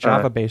 That's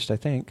Java-based, I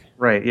think.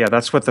 Right, yeah,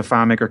 that's what the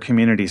FileMaker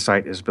community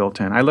site is built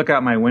in. I look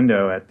out my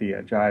window at the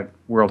Jive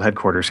World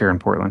headquarters here in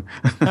Portland.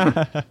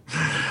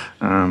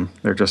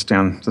 They're just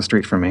down the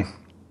street from me.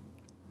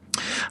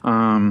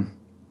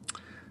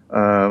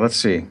 Let's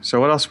see. So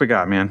what else we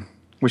got, man?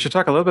 We should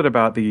talk a little bit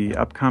about the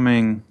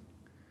upcoming...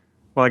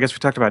 Well, I guess we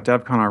talked about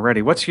DevCon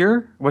already. What's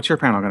your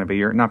panel going to be?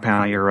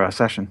 Your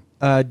session.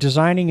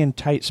 Designing in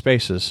tight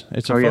spaces.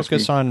 It's a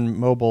focus on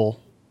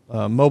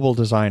mobile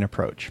design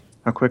approach.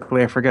 How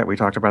quickly I forget. We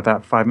talked about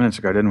that 5 minutes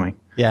ago, didn't we?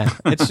 Yeah,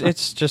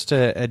 it's just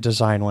a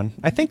design one.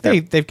 I think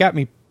they've got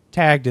me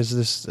tagged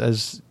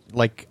as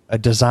like a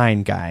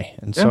design guy,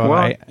 and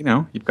so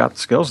you've got the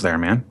skills there,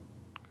 man.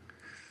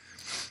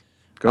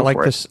 I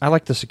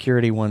like the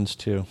security ones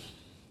too,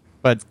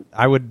 but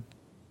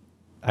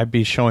I'd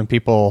be showing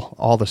people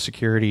all the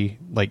security,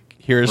 like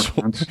here's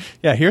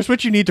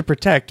what you need to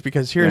protect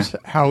because here's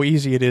how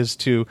easy it is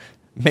to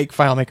make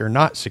FileMaker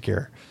not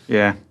secure.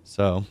 Yeah.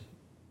 So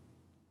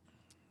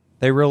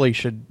they really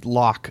should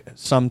lock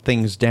some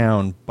things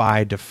down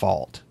by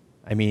default.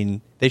 I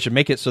mean, they should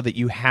make it so that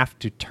you have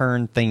to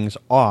turn things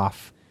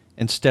off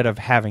instead of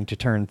having to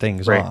turn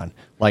things on.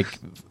 Like,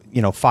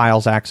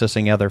 files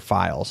accessing other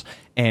files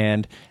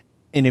and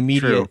an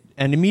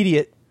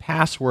immediate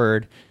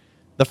password.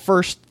 The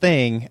first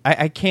thing,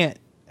 I can't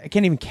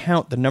even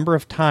count the number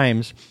of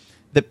times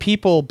that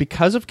people,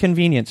 because of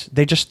convenience,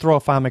 they just throw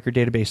a FileMaker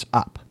database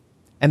up.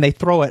 And they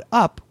throw it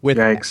up with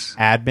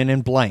admin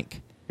in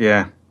blank.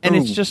 Yeah. And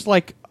it's just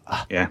like,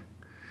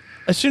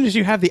 as soon as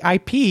you have the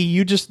IP,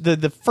 you just,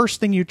 the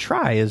first thing you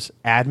try is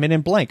admin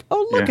in blank.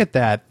 Oh, look at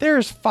that.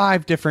 There's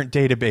 5 different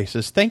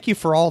databases. Thank you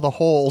for all the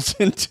holes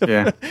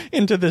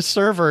into this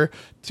server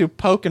to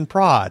poke and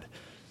prod.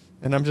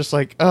 And I'm just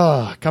like,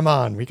 oh, come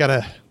on.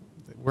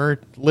 We're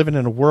living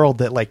in a world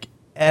that like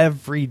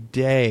every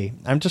day,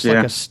 I'm just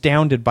like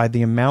astounded by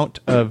the amount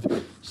of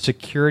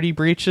security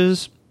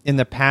breaches in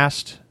the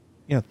past,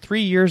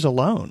 3 years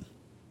alone.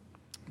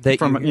 Not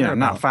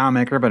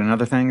FileMaker, but in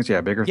other things,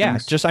 bigger things. Yeah,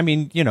 just,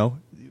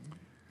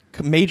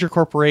 major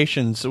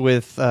corporations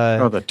with...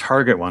 the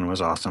Target one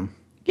was awesome.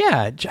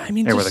 Yeah, I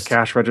mean, where the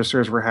cash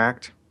registers were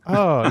hacked.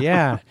 Oh,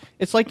 yeah.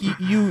 It's like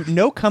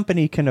no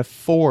company can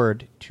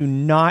afford to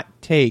not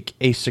take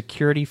a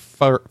security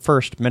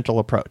first mental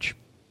approach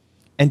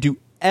and do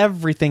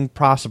everything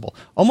possible.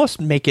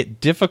 Almost make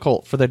it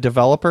difficult for the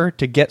developer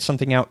to get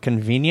something out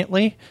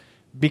conveniently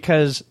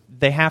because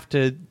they have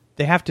to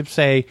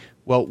say,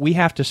 well, we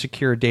have to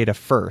secure data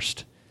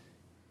first.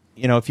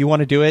 If you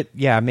want to do it,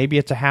 yeah, maybe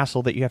it's a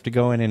hassle that you have to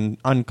go in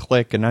and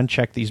unclick and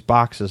uncheck these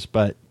boxes,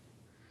 but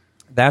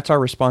that's our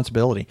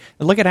responsibility.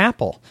 And look at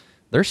Apple.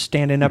 They're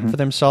standing up for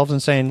themselves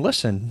and saying,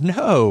 listen,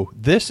 no,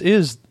 this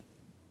is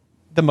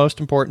the most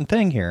important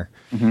thing here.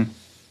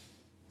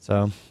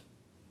 So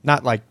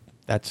not like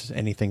that's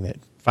anything that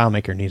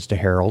FileMaker needs to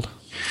herald.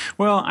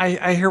 Well,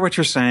 I hear what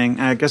you're saying.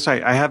 I guess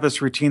I have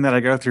this routine that I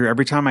go through.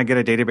 Every time I get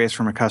a database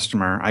from a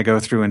customer, I go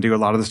through and do a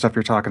lot of the stuff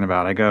you're talking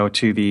about. I go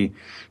to the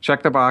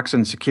check the box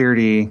in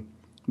security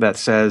that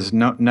says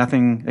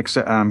nothing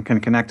can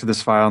connect to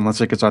this file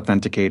unless it gets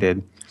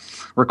authenticated.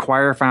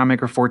 Require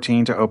FileMaker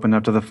 14 to open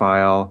up to the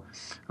file.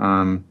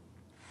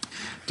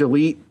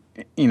 Delete,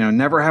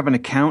 never have an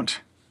account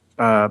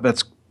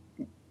that's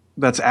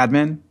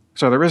admin.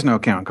 So there is no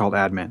account called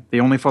admin. The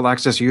only full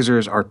access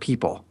users are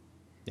people.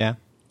 Yeah.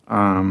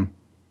 Or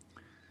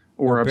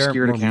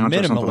obscured accounts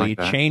or something like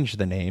that. Minimally change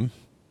the name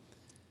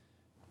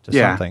to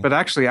something. But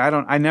actually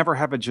I never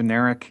have a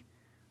generic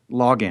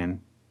login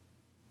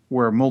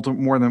where more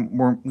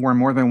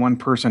than one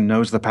person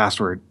knows the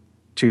password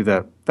to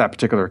that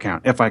particular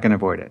account, if I can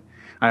avoid it.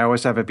 I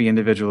always have it be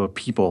individual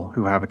people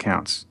who have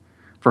accounts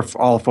for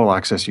all full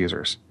access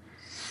users.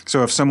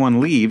 So if someone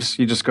leaves,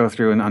 you just go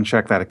through and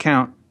uncheck that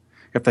account.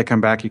 If they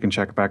come back, you can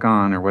check it back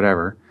on or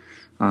whatever.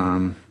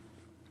 And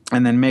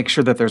then make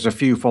sure that there's a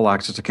few full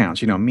access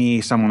accounts.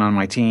 Me, someone on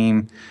my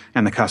team,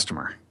 and the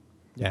customer.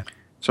 Yeah.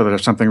 So that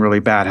if something really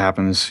bad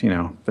happens,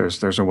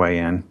 there's a way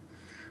in.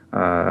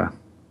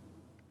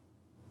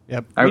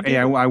 Yep.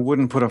 I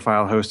wouldn't put a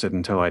file hosted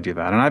until I do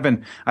that.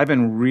 And I've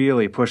been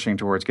really pushing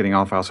towards getting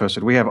all files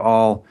hosted. We have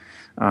all,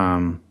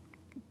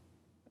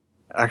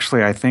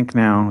 actually, I think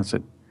now,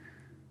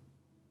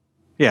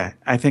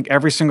 I think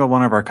every single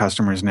one of our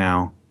customers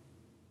now,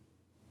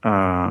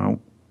 in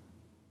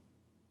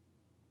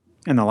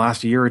the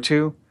last year or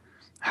two,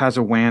 has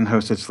a WAN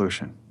hosted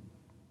solution.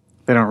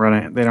 They don't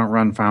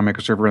run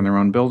FileMaker Server in their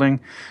own building.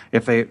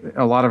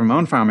 A lot of them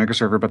own FileMaker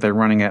Server, but they're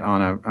running it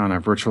on a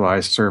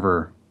virtualized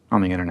server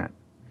on the internet.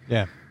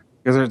 Yeah.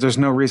 Because there's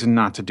no reason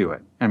not to do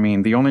it. I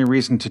mean, the only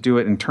reason to do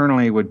it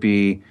internally would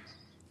be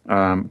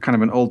kind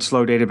of an old,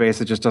 slow database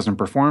that just doesn't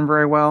perform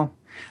very well.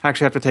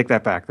 Actually, I have to take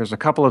that back. There's a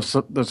couple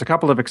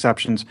of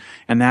exceptions,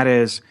 and that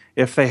is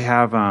if they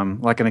have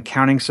like an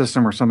accounting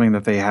system or something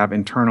that they have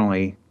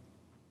internally,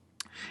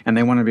 and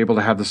they want to be able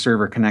to have the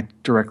server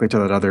connect directly to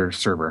that other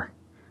server.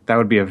 That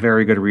would be a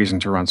very good reason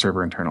to run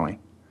server internally.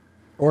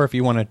 Or if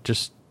you want to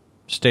just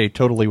stay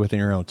totally within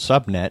your own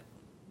subnet,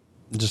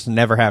 just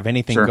never have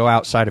anything go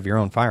outside of your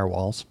own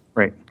firewalls.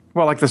 Right.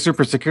 Well, like the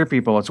super secure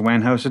people, it's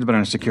WAN hosted, but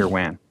on a secure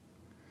WAN.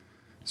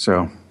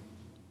 So.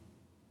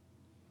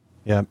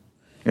 Yep.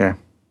 Yeah.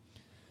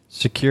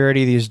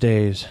 Security these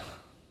days.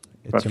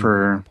 But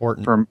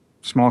for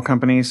small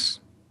companies,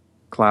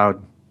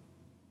 cloud.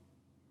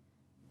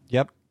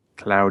 Yep.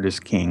 Cloud is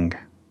king.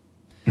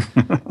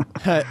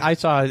 I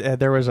saw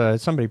there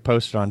was somebody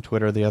posted on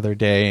Twitter the other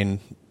day, and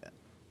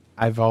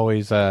I've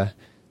always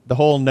the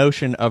whole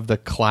notion of the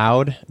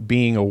cloud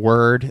being a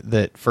word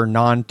that for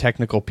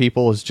non-technical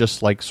people is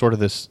just like sort of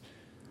this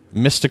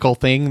mystical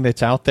thing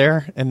that's out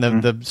there. And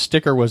the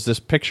sticker was this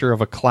picture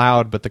of a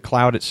cloud, but the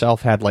cloud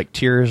itself had like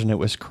tears and it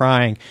was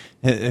crying.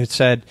 It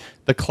said,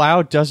 "The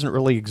cloud doesn't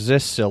really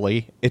exist,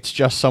 silly. It's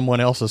just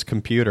someone else's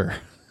computer."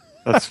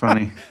 That's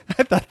funny.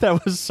 I thought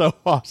that was so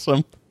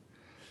awesome.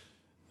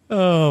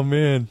 Oh,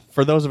 man.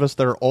 For those of us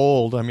that are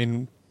old, I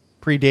mean,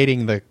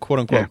 predating the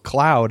quote-unquote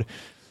cloud,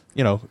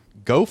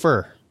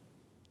 Gopher.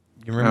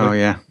 You remember? Oh,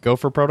 yeah.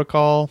 Gopher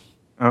protocol?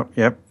 Oh,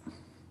 yep.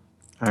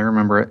 I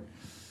remember it.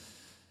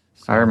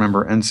 I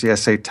remember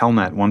NCSA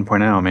Telnet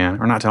 1.0,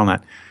 man. Or not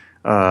Telnet.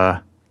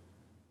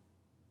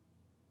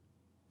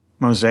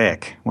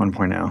 Mosaic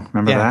 1.0.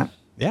 Remember that?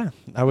 Yeah.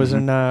 I was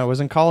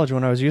in college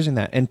when I was using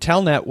that. And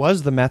Telnet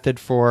was the method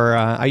for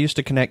I used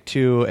to connect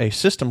to a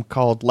system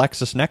called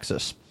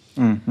LexisNexis.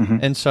 Mm-hmm.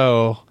 And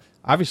so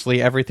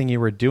obviously everything you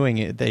were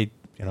doing,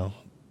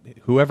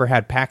 whoever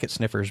had packet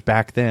sniffers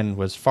back then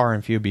was far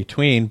and few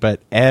between,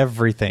 but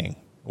everything,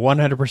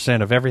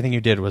 100% of everything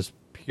you did was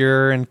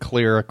pure and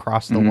clear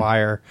across the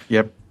wire.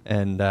 Yep.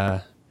 And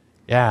and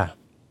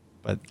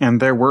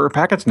there were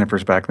packet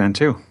sniffers back then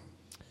too.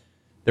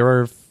 There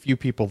were a few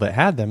people that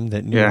had them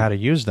that knew how to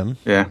use them.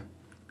 Yeah.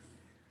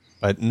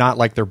 But not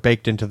like they're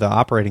baked into the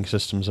operating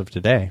systems of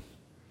today.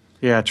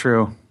 Yeah,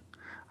 true.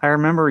 I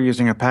remember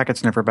using a packet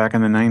sniffer back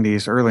in the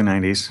 90s, early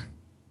 90s,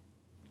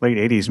 late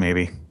 80s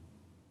maybe,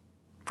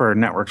 for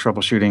network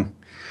troubleshooting.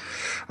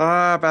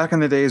 Back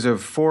in the days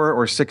of 4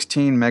 or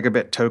 16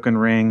 megabit token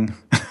ring.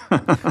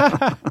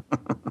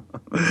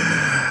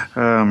 Oh,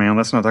 man,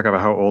 let's not talk about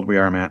how old we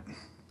are, Matt.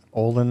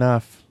 Old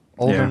enough.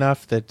 old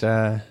enough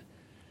that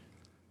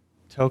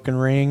Token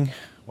Ring.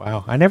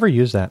 Wow, I never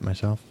used that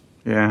myself.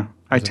 Yeah,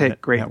 I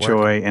take great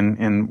joy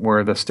in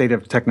where the state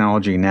of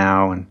technology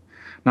now, and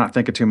not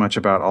thinking too much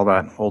about all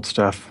that old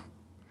stuff.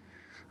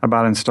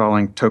 About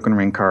installing Token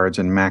Ring cards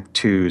in Mac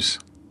 2s.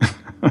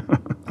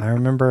 I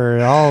remember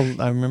it all.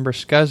 I remember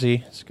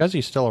SCSI.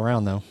 SCSI's still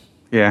around, though.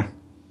 Yeah,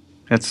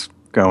 it's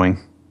going.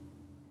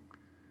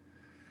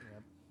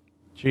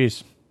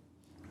 Jeez.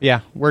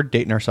 Yeah, we're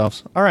dating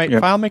ourselves. All right,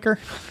 Yep. FileMaker.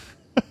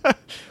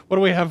 What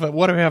do we have?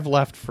 What do we have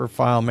left for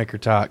FileMaker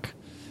talk?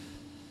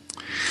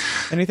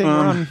 Anything?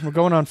 We're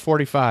going on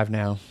 45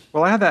 now.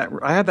 Well, I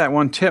had that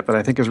one tip that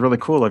I think is really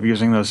cool of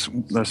using those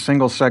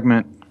single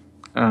segment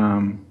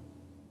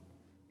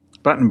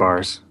button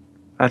bars.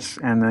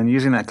 And then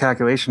using that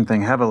calculation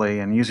thing heavily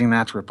and using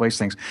that to replace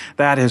things.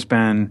 That has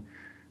been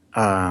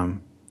like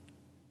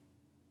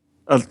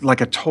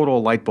a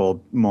total light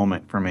bulb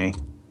moment for me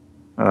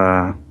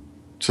to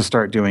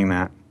start doing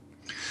that.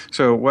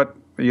 So what,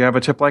 you have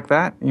a tip like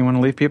that you want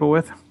to leave people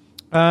with?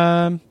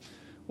 Well,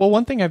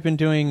 one thing I've been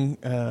doing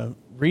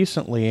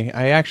recently,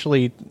 I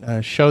actually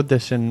showed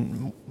this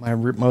in my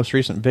most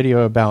recent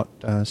video about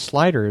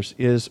sliders,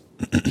 is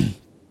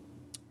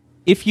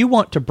if you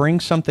want to bring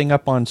something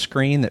up on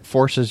screen that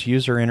forces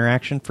user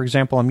interaction, for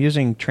example, I'm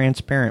using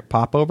transparent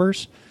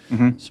popovers.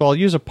 Mm-hmm. So I'll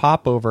use a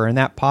popover, and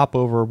that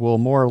popover will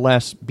more or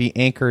less be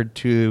anchored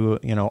to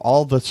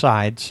all the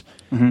sides,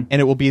 mm-hmm. and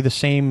it will be the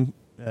same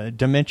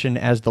dimension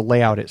as the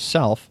layout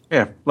itself.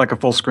 Yeah, like a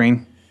full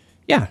screen.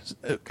 Yeah,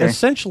 okay.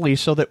 Essentially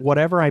so that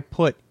whatever I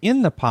put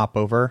in the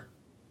popover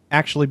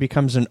actually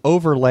becomes an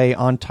overlay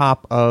on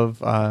top of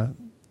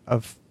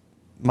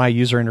my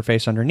user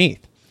interface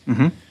underneath.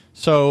 Mm-hmm.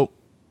 So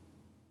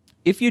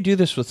if you do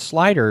this with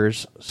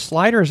sliders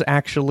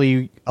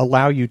actually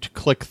allow you to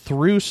click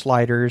through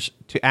sliders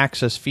to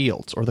access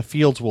fields, or the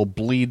fields will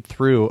bleed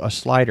through a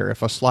slider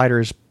if a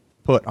slider is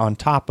put on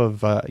top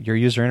of your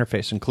user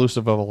interface,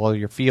 inclusive of all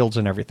your fields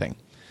and everything.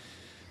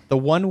 The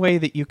one way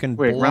that you can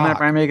run that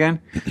by me again.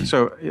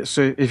 So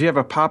if you have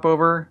a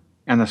popover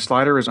and the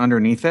slider is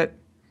underneath it,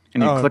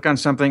 and you click on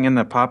something in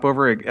the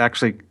popover, it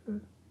actually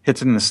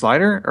hits it in the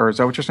slider, or is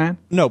that what you're saying?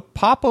 No,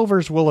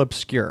 popovers will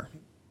obscure.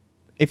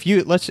 If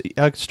you let's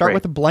start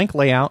with a blank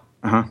layout,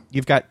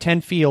 you've got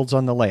 10 fields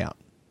on the layout.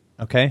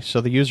 Okay,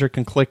 so the user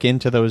can click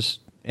into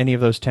any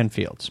of those 10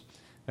 fields.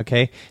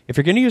 Okay, if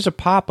you're going to use a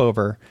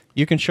popover,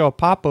 you can show a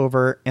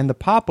popover, and the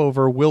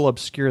popover will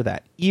obscure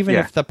that, even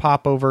if the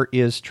popover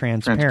is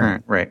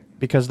transparent. Right?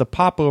 Because the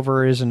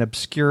popover is an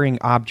obscuring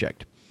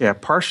object. Yeah,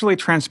 partially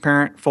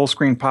transparent full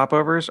screen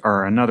popovers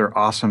are another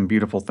awesome,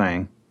 beautiful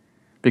thing,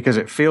 because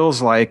it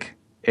feels like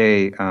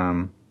a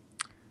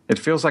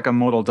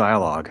modal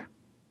dialogue.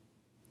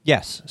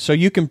 Yes, so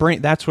you can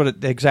bring. That's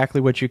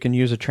exactly what you can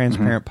use a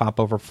transparent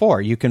popover for.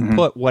 You can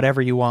put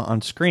whatever you want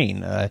on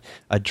screen: a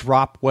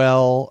drop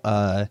well,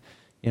 a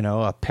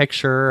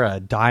picture, a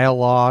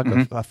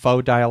dialogue, a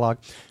faux dialogue.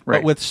 Right.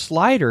 But with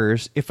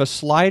sliders, if a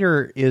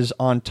slider is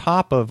on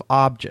top of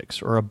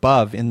objects or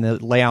above in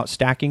the layout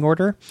stacking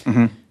order,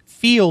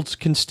 fields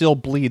can still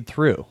bleed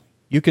through.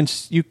 You can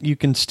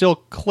still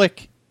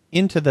click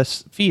into the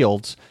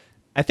fields.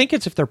 I think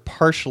it's if they're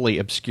partially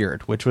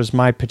obscured, which was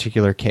my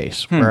particular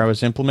case where I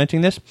was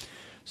implementing this.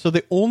 So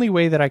the only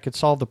way that I could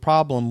solve the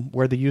problem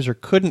where the user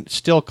couldn't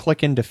still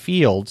click into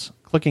fields,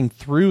 clicking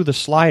through the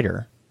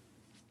slider,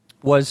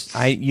 was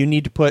you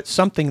need to put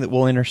something that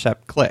will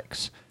intercept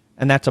clicks,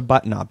 and that's a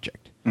button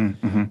object.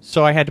 Mm-hmm.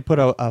 So I had to put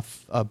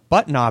a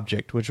button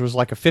object, which was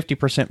like a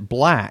 50%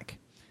 black,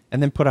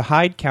 and then put a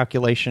hide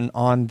calculation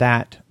on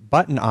that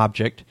button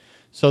object,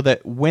 so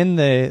that when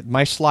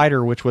my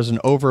slider, which was an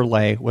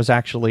overlay, was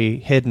actually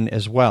hidden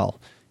as well.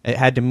 It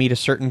had to meet a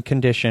certain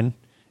condition,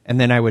 and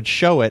then I would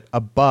show it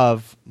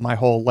above my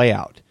whole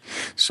layout.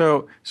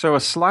 So a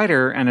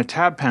slider and a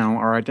tab panel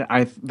are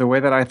the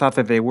way that I thought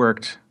that they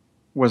worked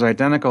was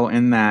identical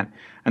in that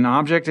an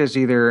object is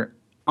either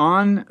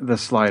on the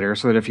slider,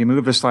 so that if you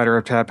move the slider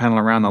or tab panel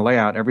around the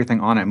layout,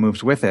 everything on it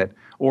moves with it,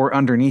 or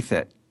underneath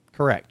it.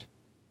 Correct.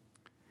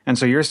 And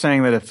so you're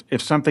saying that if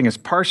something is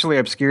partially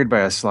obscured by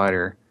a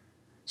slider,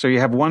 so you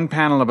have one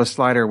panel of a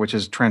slider which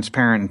is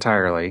transparent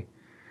entirely,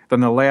 then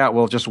the layout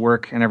will just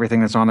work and everything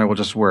that's on there will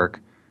just work.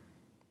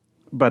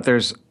 But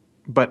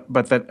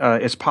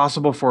it's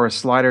possible for a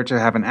slider to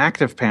have an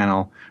active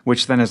panel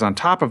which then is on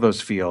top of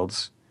those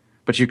fields,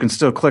 but you can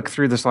still click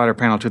through the slider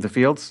panel to the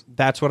fields?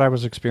 That's what I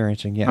was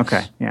experiencing, yes.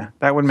 Okay, yeah.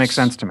 That would make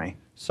sense to me.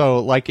 So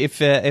like if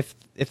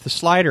the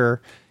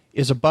slider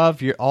is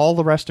above all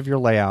the rest of your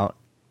layout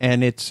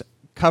and it's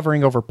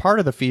covering over part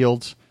of the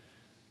fields,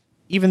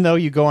 even though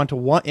you go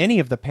onto any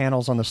of the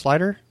panels on the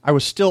slider, I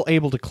was still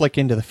able to click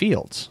into the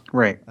fields.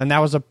 Right. And that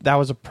was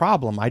a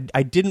problem.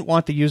 I didn't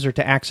want the user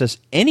to access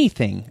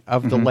anything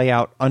of the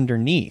layout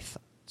underneath.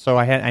 So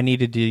I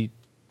needed to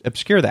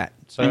obscure that.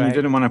 So and you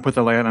didn't want to put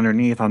the layout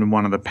underneath on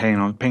one of the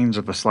panes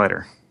of the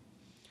slider.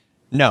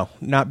 No,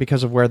 not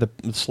because of where the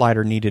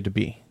slider needed to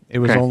be. It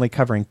was only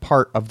covering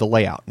part of the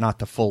layout, not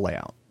the full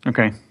layout.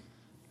 Okay.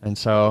 And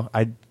so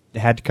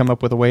had to come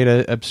up with a way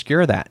to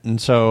obscure that. And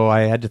so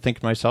I had to think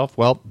to myself,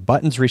 well,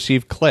 buttons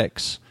receive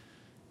clicks,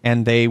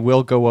 and they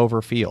will go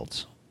over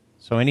fields.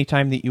 So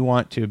anytime that you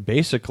want to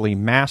basically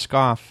mask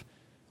off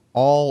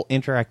all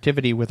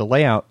interactivity with a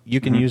layout, you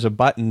can use a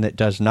button that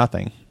does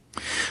nothing.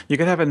 You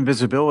could have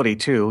invisibility,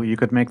 too. You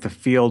could make the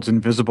fields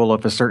invisible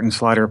if a certain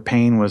slider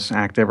pane was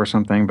active or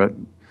something, but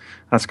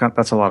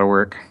that's a lot of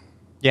work.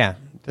 Yeah,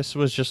 this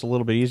was just a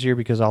little bit easier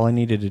because all I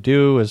needed to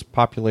do is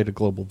populate a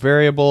global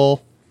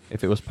variable.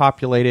 If it was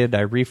populated,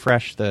 I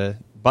refresh the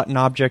button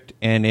object,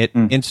 and it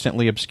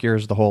instantly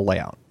obscures the whole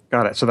layout.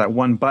 Got it. So that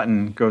one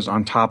button goes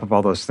on top of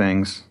all those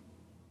things.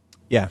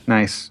 Yeah.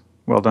 Nice.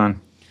 Well done.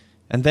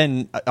 And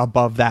then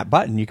above that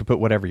button, you can put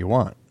whatever you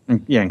want.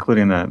 Yeah,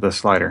 including the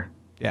slider.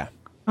 Yeah.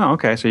 Oh,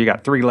 okay. So you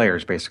got 3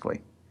 layers, basically.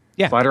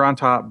 Yeah. Slider on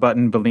top,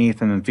 button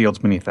beneath, and then fields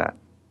beneath that.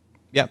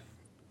 Yep.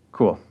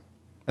 Cool.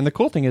 And the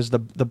cool thing is the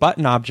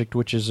button object,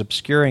 which is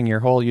obscuring your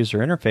whole user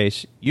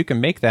interface, you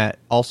can make that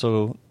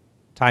also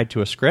tied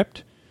to a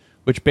script,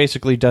 which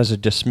basically does a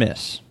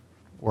dismiss,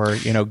 or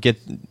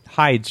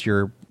hides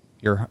your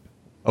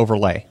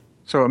overlay.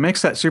 So what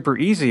makes that super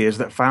easy is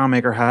that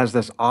FileMaker has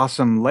this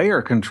awesome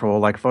layer control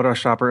like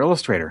Photoshop or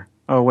Illustrator.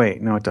 Oh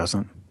wait, no, it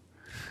doesn't.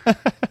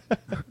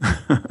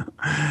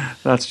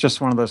 That's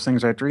just one of those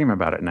things I dream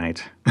about at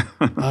night.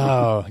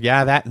 Oh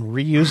yeah, that and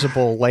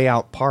reusable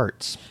layout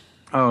parts.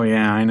 Oh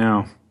yeah, I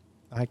know.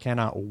 I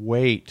cannot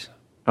wait.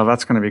 Oh,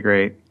 that's going to be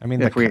great. I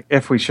mean,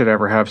 if we should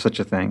ever have such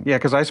a thing. Yeah,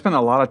 because I spent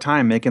a lot of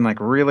time making like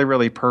really,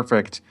 really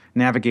perfect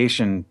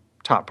navigation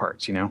top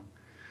parts,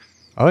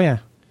 Oh, yeah.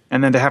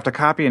 And then to have to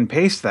copy and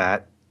paste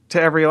that to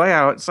every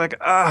layout, it's like,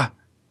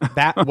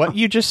 That what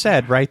you just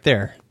said right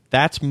there,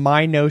 that's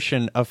my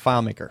notion of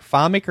FileMaker.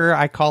 FileMaker,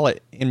 I call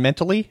it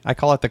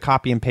the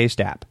copy and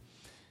paste app.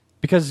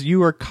 Because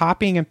you are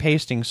copying and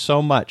pasting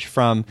so much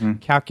from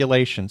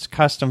calculations,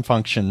 custom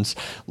functions,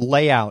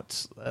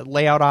 layouts,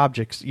 layout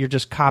objects. You're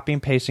just copying,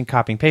 pasting.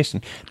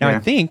 Now, I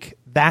think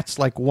that's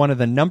like one of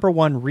the number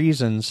one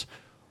reasons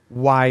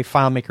why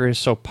FileMaker is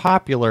so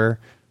popular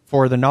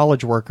for the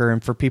knowledge worker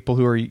and for people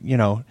who are,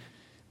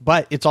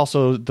 but it's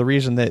also the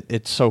reason that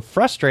it's so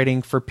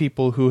frustrating for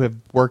people who have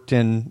worked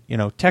in,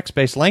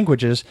 text-based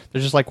languages.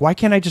 They're just like, why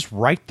can't I just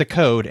write the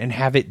code and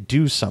have it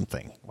do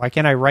something? Why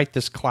can't I write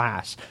this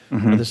class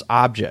or this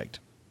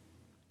object?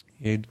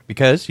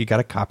 Because you got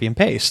to copy and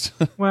paste.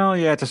 Well,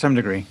 yeah, to some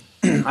degree.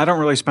 I don't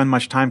really spend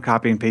much time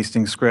copying and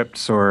pasting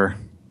scripts or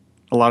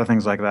a lot of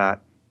things like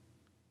that.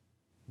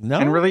 No?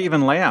 And really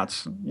even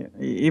layouts.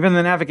 Even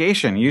the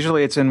navigation.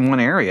 Usually it's in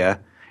one area.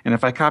 And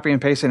if I copy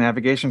and paste the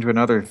navigation to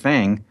another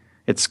thing,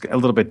 it's a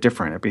little bit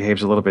different. It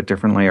behaves a little bit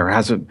differently or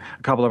has a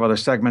couple of other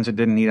segments it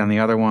didn't need on the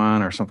other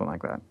one or something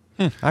like that.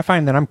 I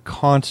find that I'm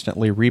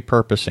constantly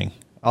repurposing.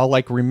 I'll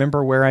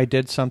remember where I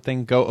did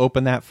something, go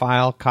open that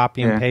file,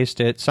 copy and paste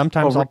it.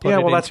 Sometimes I'll put it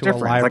into a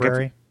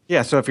library.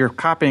 So if you're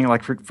copying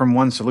from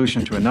one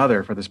solution to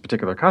another for this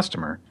particular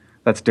customer,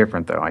 that's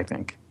different though, I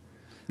think.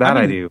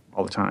 I do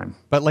all the time.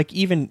 But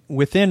even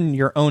within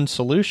your own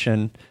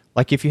solution,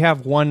 if you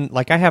have one,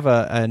 I have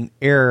an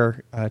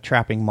error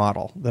trapping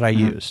model that I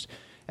used.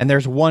 And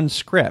there's one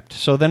script.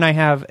 So then I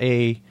have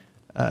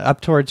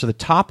up towards the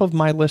top of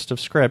my list of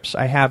scripts,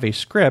 I have a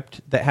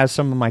script that has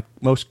some of my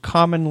most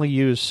commonly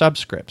used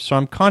subscripts. So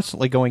I'm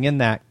constantly going in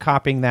that,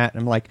 copying that,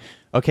 and I'm like,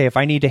 okay, if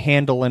I need to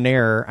handle an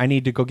error, I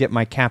need to go get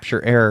my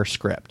capture error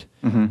script.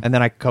 And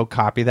then I go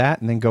copy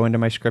that and then go into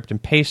my script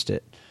and paste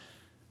it.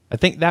 I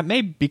think that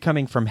may be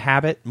coming from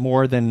habit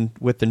more than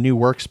with the new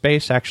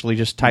workspace, actually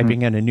just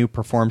typing in a new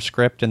perform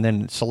script and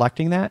then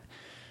selecting that.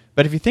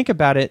 But if you think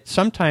about it,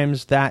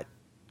 sometimes that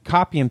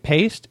copy and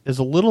paste is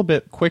a little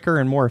bit quicker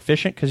and more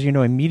efficient because you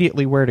know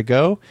immediately where to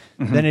go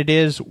than it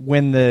is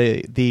when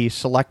the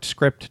select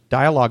script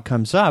dialog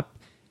comes up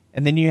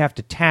and then you have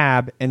to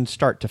tab and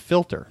start to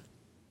filter.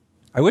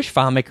 I wish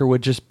FileMaker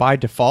would just by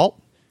default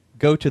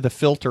go to the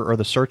filter or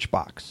the search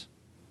box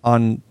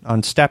on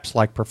steps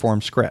like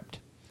perform script.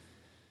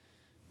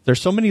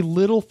 There's so many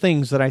little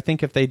things that I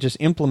think if they just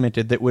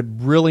implemented that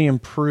would really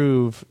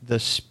improve the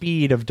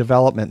speed of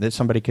development that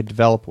somebody could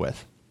develop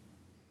with.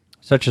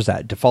 Such as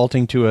that,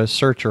 defaulting to a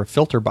search or a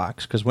filter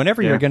box. Because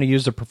whenever you're going to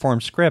use a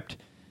perform script,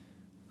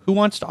 who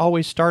wants to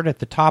always start at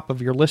the top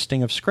of your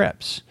listing of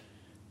scripts?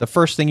 The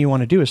first thing you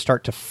want to do is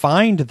start to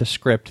find the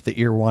script that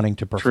you're wanting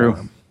to perform.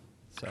 True.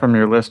 So. From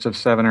your list of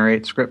 7 or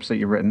 8 scripts that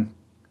you've written.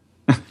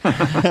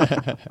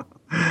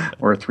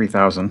 Or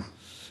 3,000.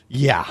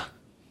 Yeah.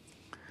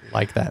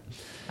 Like that.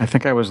 I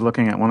think I was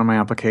looking at one of my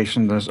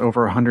applications. There's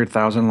over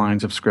 100,000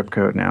 lines of script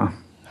code now.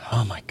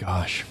 Oh my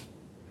gosh.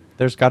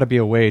 There's got to be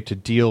a way to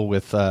deal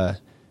with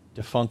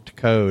defunct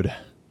code.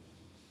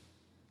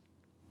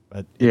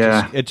 But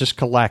it just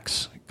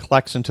collects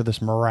into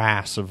this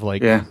morass of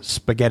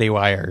spaghetti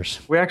wires.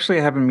 We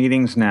actually have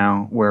meetings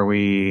now where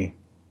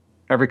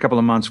every couple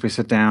of months we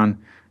sit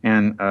down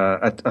and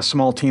a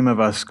small team of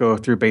us go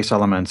through base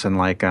elements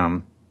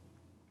and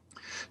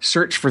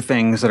search for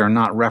things that are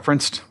not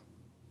referenced.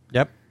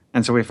 Yep.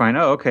 And so we find,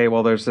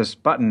 there's this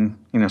button,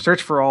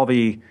 search for all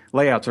the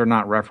layouts that are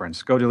not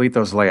referenced. Go delete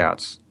those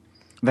layouts.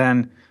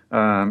 then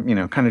kind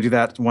of do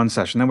that one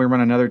session. Then we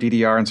run another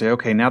DDR and say,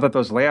 okay, now that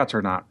those layouts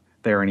are not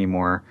there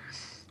anymore,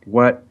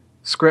 what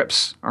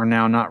scripts are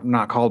now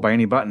not called by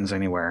any buttons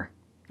anywhere?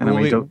 And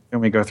then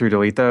we go through,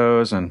 delete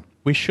those. And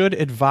we should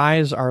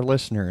advise our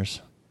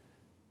listeners,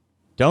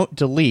 don't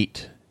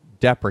delete,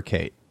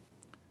 deprecate.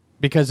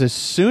 Because as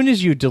soon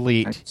as you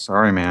delete...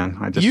 Sorry, man.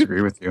 I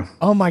disagree with you.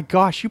 Oh, my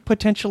gosh. You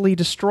potentially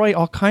destroy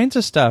all kinds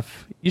of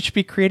stuff. You should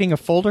be creating a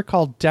folder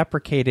called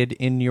deprecated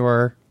in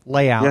your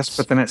layouts. Yes,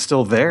 but then it's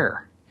still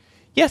there.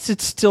 Yes,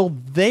 it's still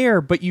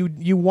there, but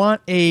you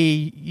want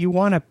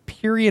a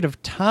period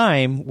of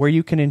time where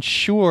you can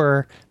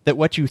ensure that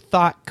what you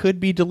thought could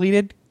be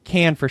deleted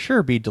can for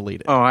sure be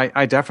deleted. Oh,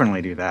 I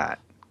definitely do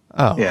that.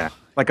 Oh. Yeah.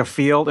 Like a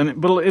field,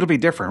 but it'll be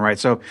different, right?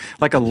 So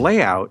like a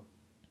layout...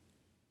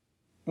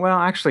 Well,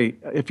 actually,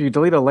 if you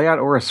delete a layout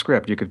or a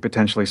script, you could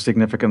potentially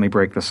significantly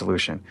break the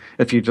solution.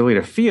 If you delete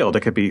a field,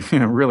 it could be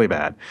really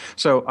bad.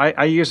 So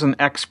I use an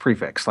X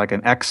prefix, like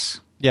an X,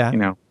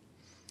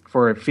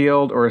 for a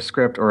field or a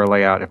script or a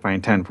layout if I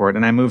intend for it.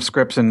 And I move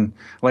scripts and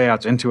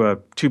layouts into a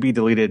to be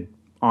deleted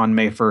on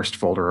May 1st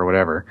folder or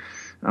whatever.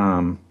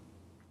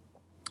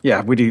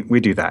 Yeah, we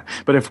do that.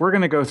 But if we're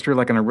going to go through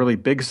like in a really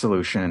big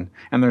solution,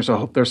 and there's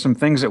some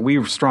things that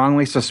we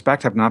strongly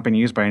suspect have not been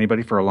used by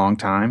anybody for a long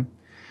time.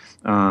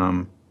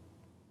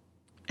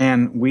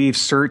 And we've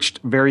searched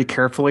very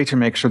carefully to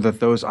make sure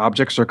that those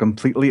objects are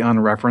completely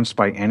unreferenced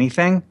by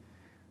anything,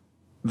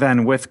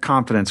 then with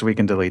confidence we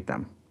can delete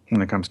them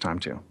when it comes time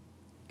to.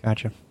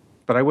 Gotcha.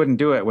 But I wouldn't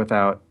do it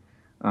without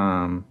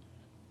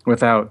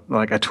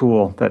like a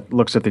tool that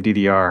looks at the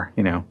DDR,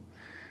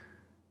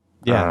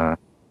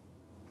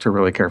 to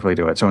really carefully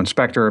do it. So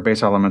Inspector or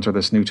Base Elements are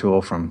this new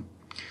tool from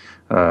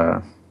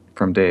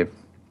Dave.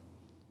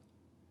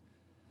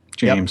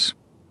 James.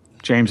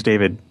 Yep. James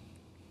David.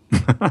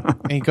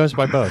 And he goes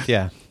by both,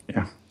 yeah.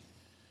 Yeah.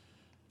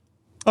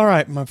 All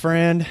right, my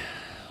friend.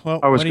 Well,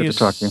 always good to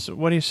talk to you.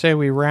 What do you say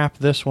we wrap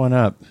this one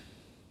up?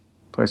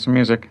 Play some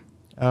music.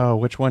 Oh,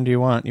 which one do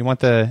you want? You want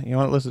the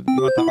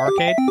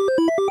arcade?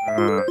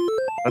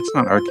 That's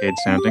not arcade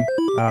sounding.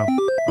 Oh,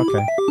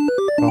 okay.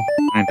 Well,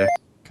 kinda.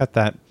 Cut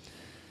that.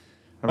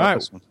 How about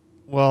this one?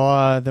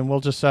 Well, then we'll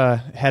just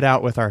head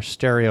out with our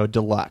Stereo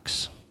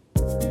Deluxe.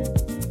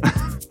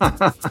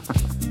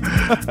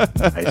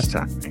 Nice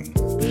timing.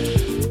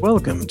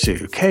 Welcome to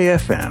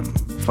KFM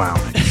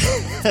FileMaker.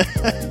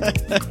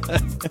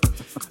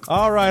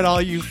 All right,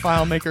 all you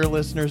FileMaker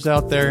listeners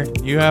out there,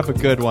 you have a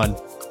good one.